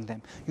inviting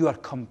them. You are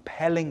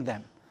compelling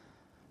them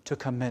to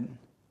come in.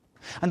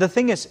 And the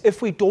thing is,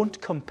 if we don't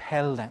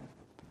compel them,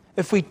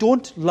 if we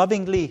don't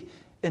lovingly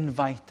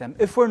invite them,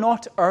 if we're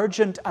not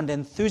urgent and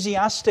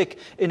enthusiastic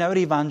in our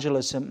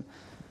evangelism,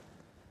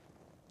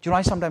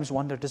 I sometimes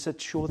wonder, does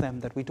it show them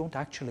that we don't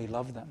actually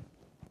love them?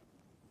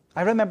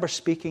 I remember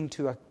speaking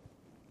to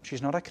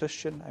she's not a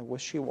Christian, I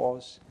wish she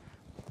was,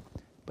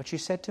 but she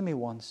said to me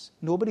once,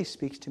 nobody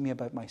speaks to me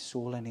about my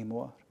soul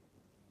anymore.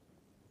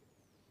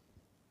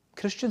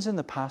 Christians in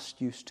the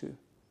past used to,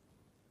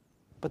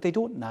 but they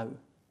don't now.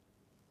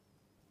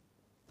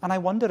 And I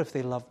wonder if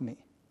they love me,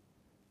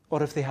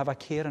 or if they have a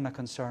care and a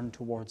concern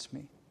towards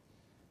me.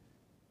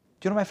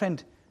 Do you know, my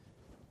friend,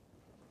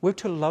 We're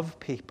to love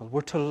people.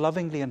 We're to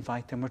lovingly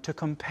invite them. We're to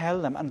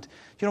compel them. And,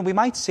 we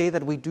might say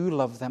that we do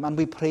love them and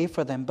we pray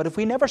for them. But if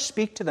we never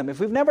speak to them, if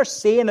we never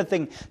say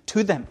anything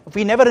to them, if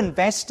we never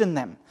invest in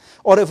them,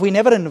 or if we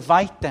never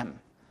invite them,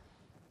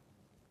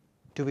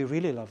 do we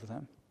really love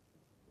them?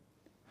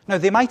 Now,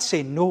 they might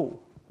say no.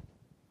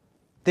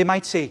 They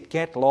might say,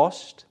 get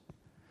lost.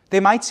 They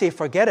might say,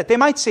 forget it. They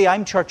might say,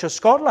 I'm Church of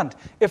Scotland.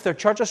 If they're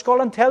Church of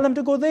Scotland, tell them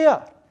to go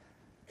there.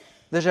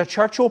 There's a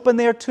church open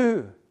there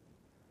too.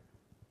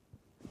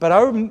 But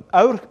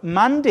our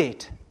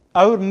mandate,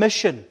 our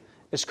mission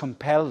is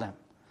compel them.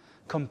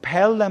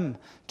 Compel them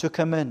to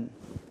come in.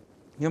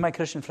 My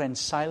Christian friends,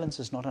 silence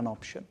is not an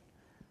option.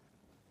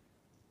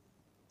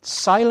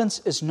 Silence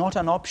is not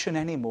an option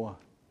anymore.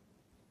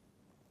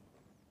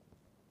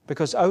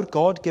 Because our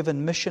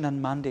God-given mission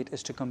and mandate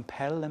is to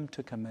compel them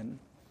to come in.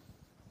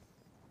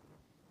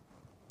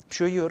 I'm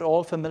sure you're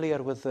all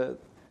familiar with the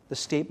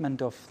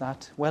statement of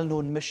that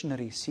well-known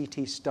missionary,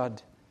 C.T.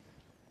 Studd.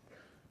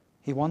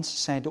 He once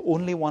said,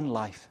 only one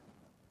life,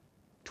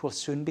 'twill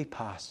soon be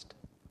past.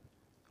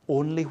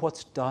 Only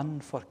what's done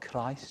for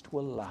Christ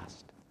will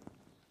last.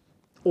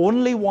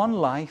 Only one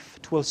life,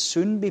 'twill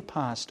soon be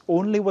past.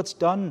 Only what's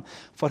done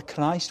for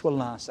Christ will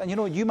last. And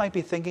you might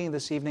be thinking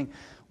this evening,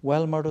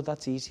 well, Murdo,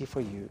 that's easy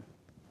for you.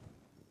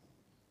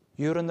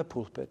 You're in the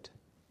pulpit.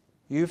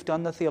 You've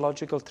done the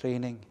theological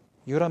training.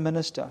 You're a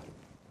minister.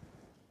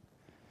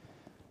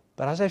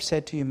 But as I've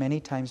said to you many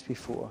times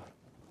before,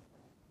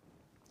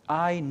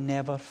 I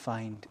never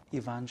find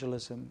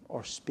evangelism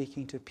or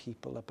speaking to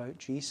people about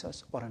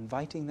Jesus or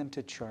inviting them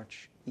to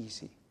church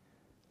easy.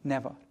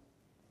 Never.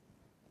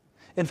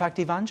 In fact,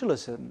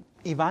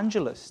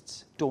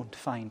 evangelists don't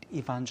find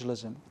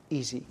evangelism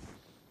easy.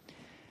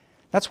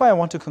 That's why I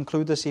want to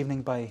conclude this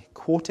evening by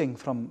quoting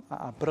from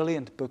a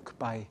brilliant book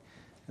by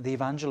the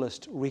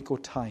evangelist Rico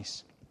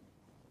Tice.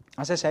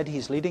 As I said,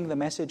 he's leading the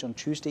message on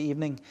Tuesday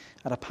evening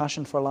at A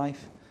Passion for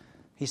Life.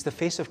 He's the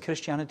face of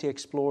Christianity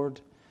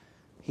Explored.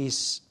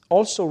 He's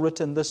also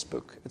written this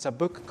book. It's a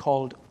book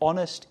called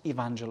Honest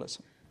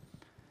Evangelism.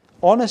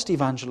 Honest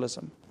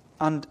Evangelism.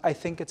 And I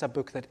think it's a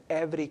book that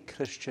every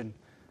Christian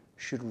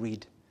should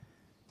read.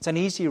 It's an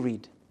easy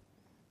read.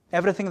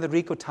 Everything that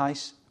Rico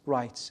Tice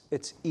writes,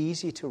 it's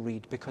easy to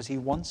read because he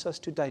wants us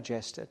to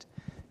digest it.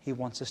 He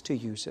wants us to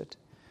use it.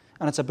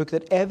 And it's a book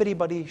that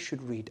everybody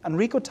should read. And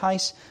Rico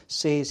Tice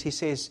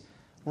says,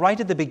 right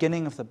at the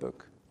beginning of the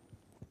book,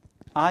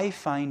 I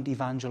find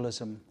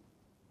evangelism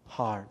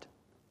hard.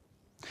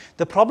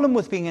 The problem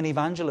with being an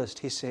evangelist,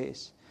 he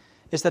says,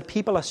 is that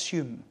people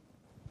assume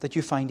that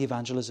you find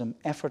evangelism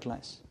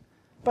effortless.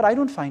 But I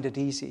don't find it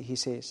easy, he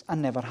says,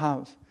 and never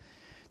have.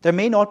 There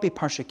may not be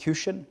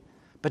persecution,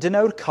 but in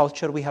our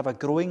culture we have a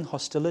growing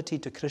hostility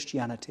to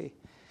Christianity.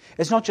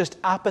 It's not just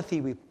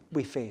apathy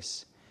we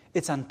face,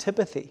 it's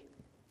antipathy.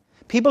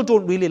 People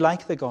don't really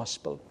like the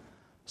gospel.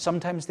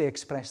 Sometimes they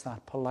express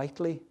that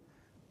politely,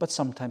 but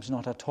sometimes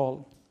not at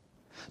all.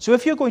 So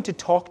if you're going to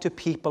talk to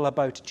people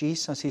about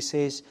Jesus, he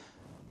says,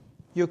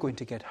 you're going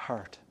to get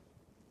hurt.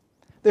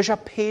 There's a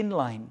pain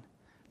line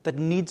that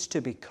needs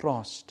to be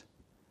crossed.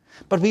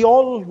 But we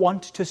all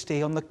want to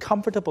stay on the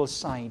comfortable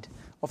side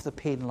of the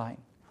pain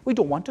line. We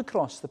don't want to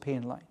cross the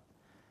pain line.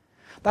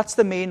 That's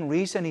the main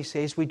reason, he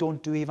says, we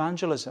don't do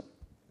evangelism.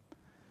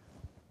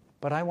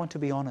 But I want to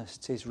be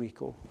honest, says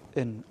Rico,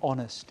 in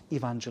Honest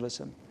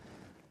Evangelism.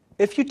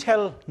 If you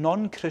tell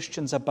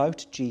non-Christians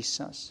about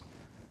Jesus,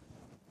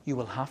 you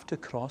will have to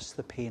cross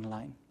the pain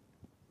line.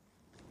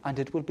 And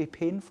it will be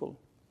painful.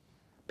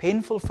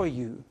 Painful for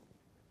you.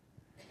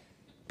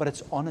 But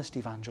it's honest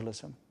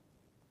evangelism.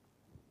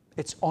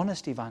 It's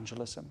honest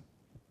evangelism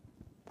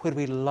where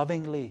we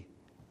lovingly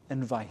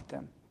invite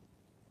them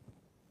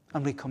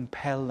and we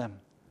compel them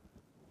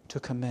to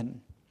come in.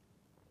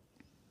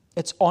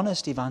 It's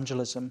honest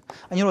evangelism.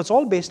 And it's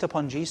all based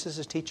upon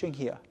Jesus' teaching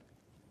here.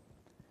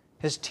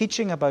 His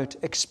teaching about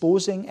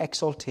exposing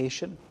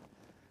exaltation,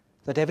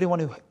 that everyone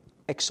who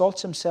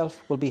exalts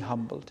himself will be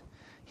humbled.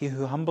 He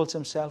who humbles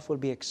himself will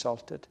be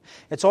exalted.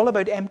 It's all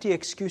about empty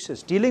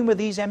excuses, dealing with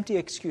these empty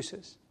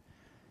excuses.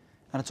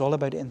 And it's all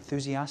about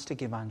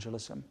enthusiastic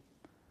evangelism.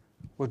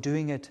 We're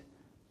doing it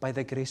by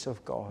the grace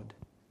of God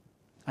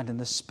and in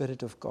the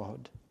Spirit of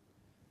God.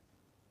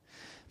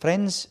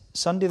 Friends,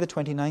 Sunday the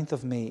 29th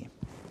of May,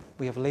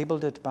 we have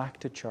labelled it Back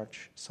to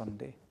Church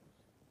Sunday.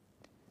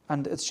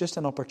 And it's just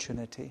an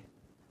opportunity.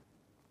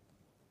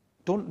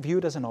 Don't view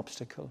it as an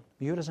obstacle.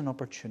 View it as an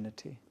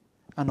opportunity.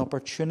 An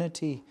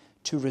opportunity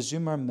to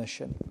resume our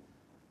mission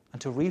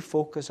and to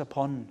refocus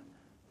upon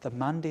the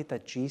mandate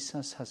that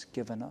Jesus has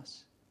given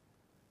us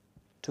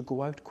to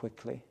go out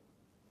quickly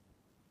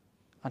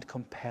and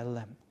compel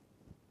them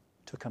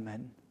to come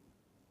in.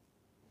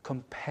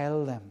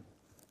 Compel them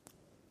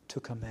to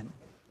come in.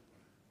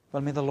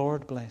 Well, may the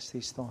Lord bless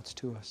these thoughts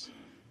to us.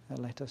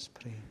 Let us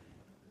pray.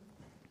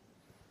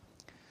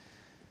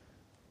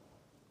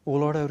 O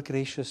Lord, our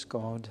gracious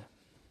God,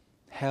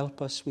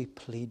 help us, we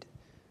plead.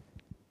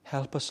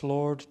 Help us,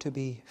 Lord, to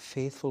be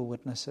faithful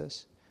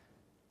witnesses.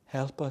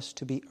 Help us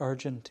to be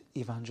urgent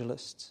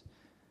evangelists.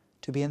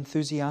 to be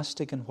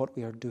enthusiastic in what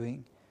we are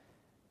doing,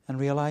 and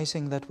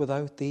realizing that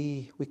without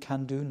Thee we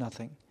can do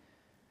nothing,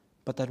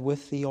 but that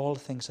with Thee all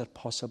things are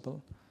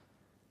possible.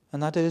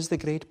 And that is the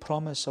great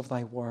promise of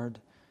Thy word,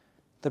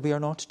 that we are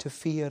not to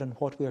fear in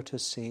what we are to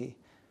say,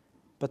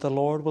 but the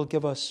Lord will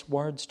give us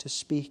words to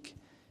speak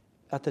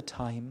at the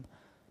time.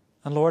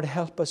 And Lord,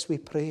 help us, we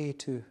pray,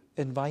 to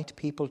invite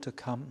people to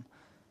come.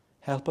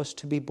 Help us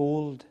to be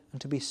bold and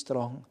to be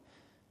strong,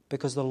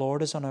 because the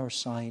Lord is on our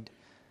side.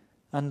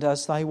 And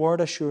as Thy word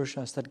assures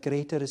us that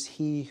greater is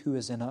He who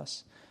is in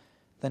us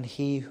than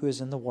he who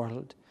is in the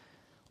world.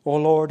 O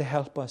Lord,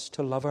 help us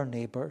to love our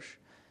neighbours,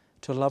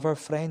 to love our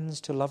friends,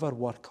 to love our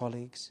work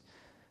colleagues.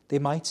 They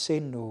might say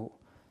no,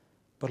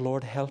 but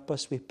Lord, help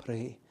us, we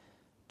pray,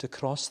 to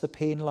cross the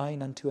pain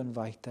line and to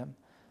invite them,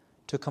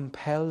 to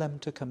compel them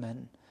to come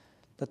in,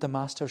 that the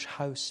Master's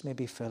house may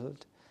be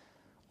filled.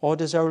 O,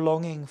 it is our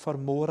longing for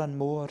more and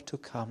more to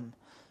come,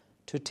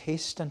 to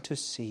taste and to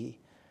see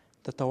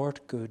that Thou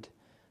art good,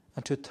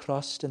 and to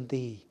trust in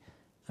Thee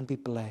and be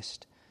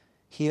blessed.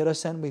 Hear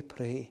us then, we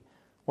pray.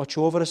 Watch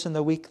over us in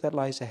the week that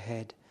lies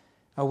ahead,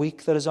 a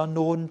week that is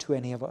unknown to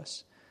any of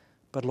us.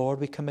 But Lord,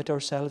 we commit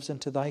ourselves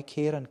into Thy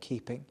care and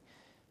keeping.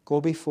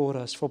 Go before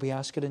us, for we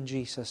ask it in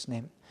Jesus'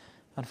 name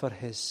and for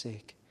His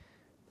sake.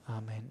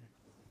 Amen.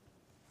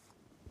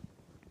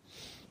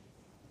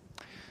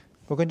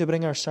 We're going to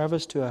bring our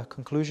service to a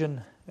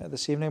conclusion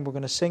this evening. We're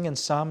going to sing in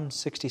Psalm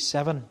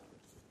 67.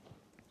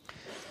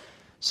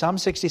 Psalm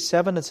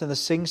 67, it's in the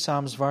Sing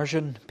Psalms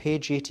version,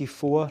 page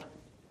 84.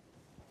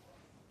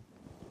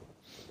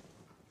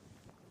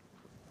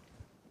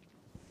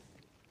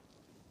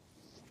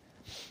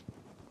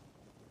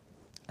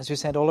 As we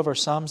said, all of our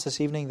Psalms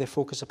this evening, they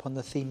focus upon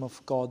the theme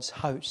of God's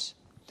house.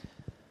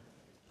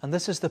 And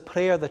this is the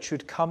prayer that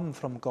should come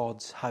from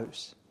God's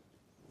house.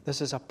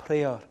 This is a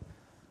prayer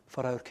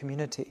for our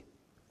community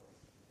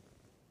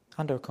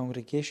and our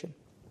congregation.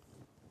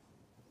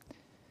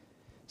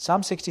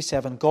 Psalm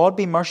 67, God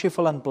be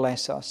merciful and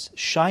bless us.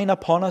 Shine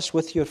upon us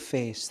with your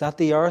face, that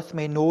the earth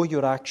may know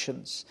your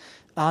actions,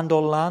 and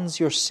all lands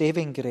your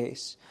saving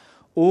grace.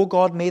 O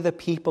God, may the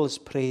peoples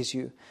praise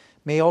you.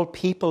 May all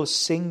peoples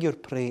sing your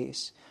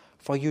praise.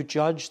 For you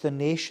judge the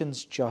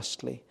nations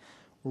justly,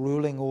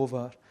 ruling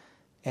over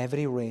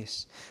every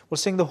race. We'll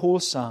sing the whole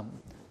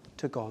psalm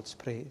to God's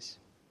praise.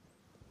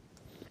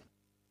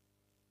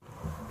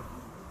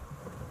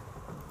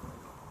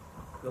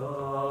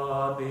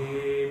 God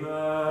be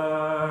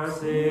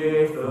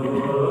merciful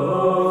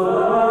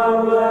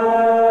and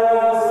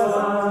bless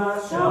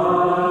us,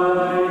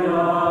 shine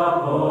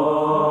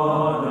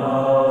upon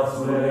us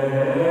with your face,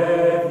 that the earth may know your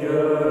actions, and all lands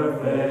your saving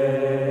grace.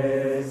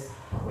 O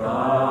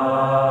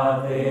God, may the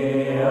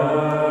peoples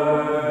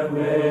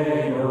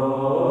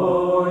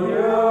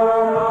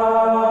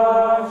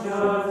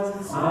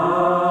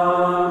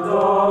praise you.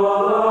 May all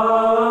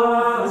peoples sing your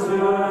praise.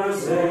 For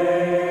you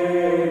judge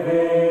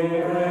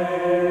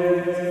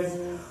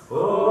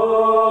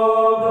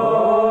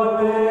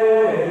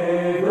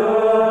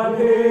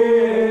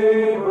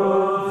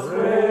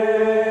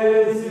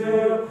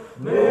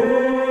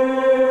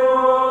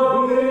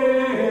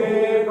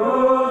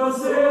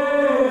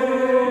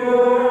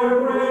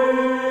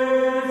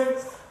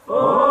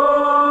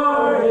the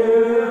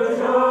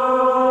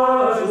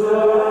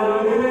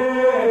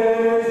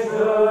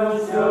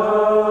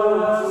nations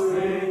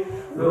justly,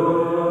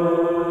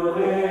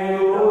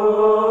 ruling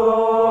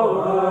over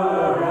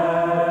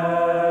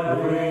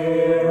every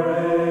race.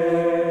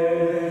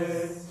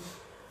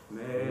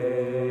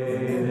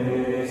 May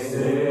they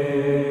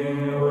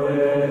sing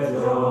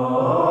with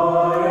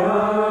joy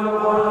and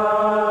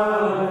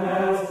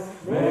gladness.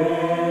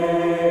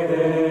 May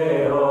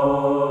they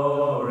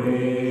all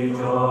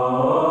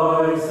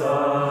rejoice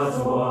as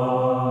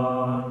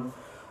one.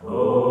 O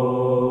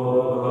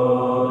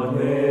God,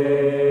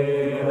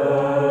 may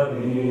the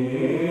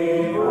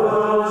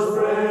peoples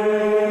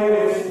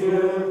praise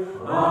you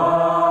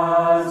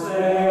and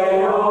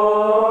say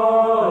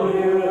all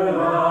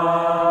united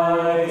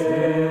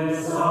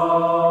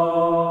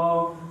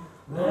song.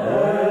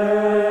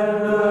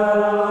 Then the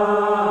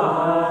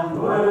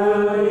land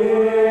will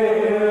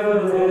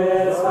yield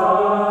its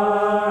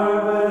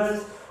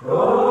harvest.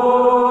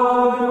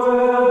 God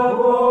will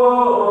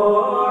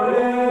pour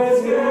His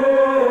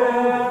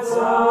gifts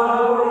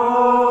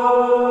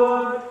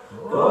abroad.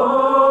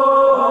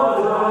 God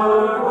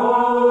our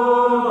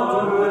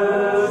God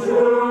will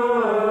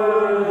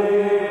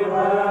surely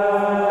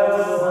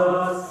bless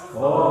us.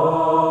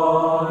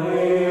 All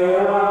the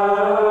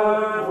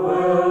earth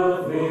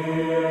will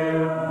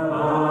fear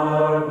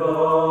our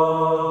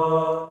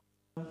God.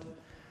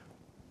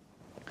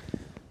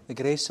 The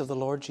grace of the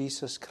Lord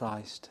Jesus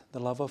Christ, the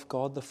love of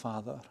God the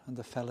Father, and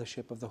the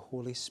fellowship of the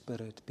Holy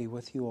Spirit be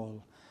with you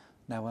all,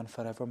 now and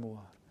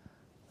forevermore.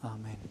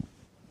 Amen.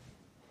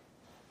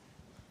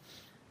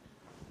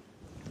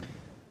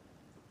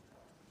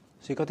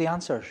 So you got the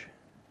answers?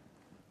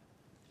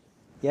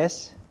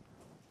 Yes?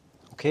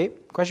 Okay.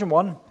 Question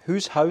 1.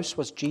 Whose house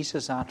was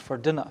Jesus at for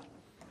dinner?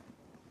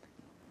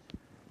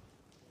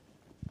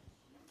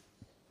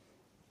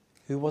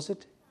 Who was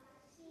it?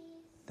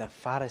 The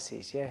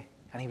Pharisees, yeah.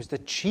 And he was the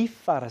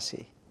chief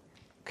Pharisee.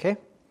 Okay?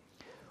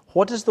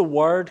 What does the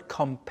word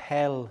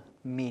compel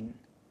mean?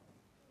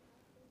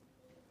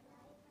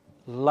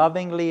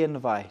 Lovingly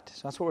invite.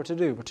 So that's what we're to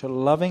do. We're to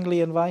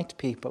lovingly invite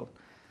people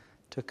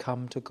to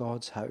come to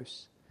God's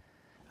house.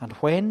 And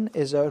when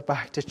is our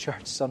back to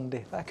church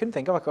Sunday? I couldn't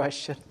think of a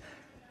question.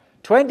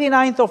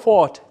 29th of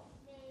what?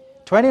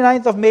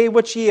 29th of May,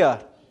 which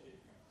year?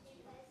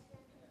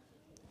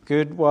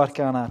 Good work,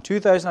 Anna.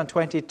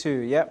 2022.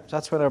 Yep,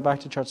 that's when our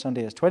back to church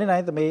Sunday is.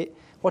 29th of May.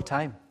 What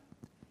time?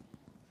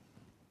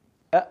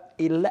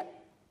 11.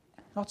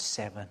 Not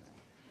 7.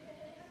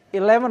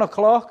 11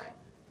 o'clock.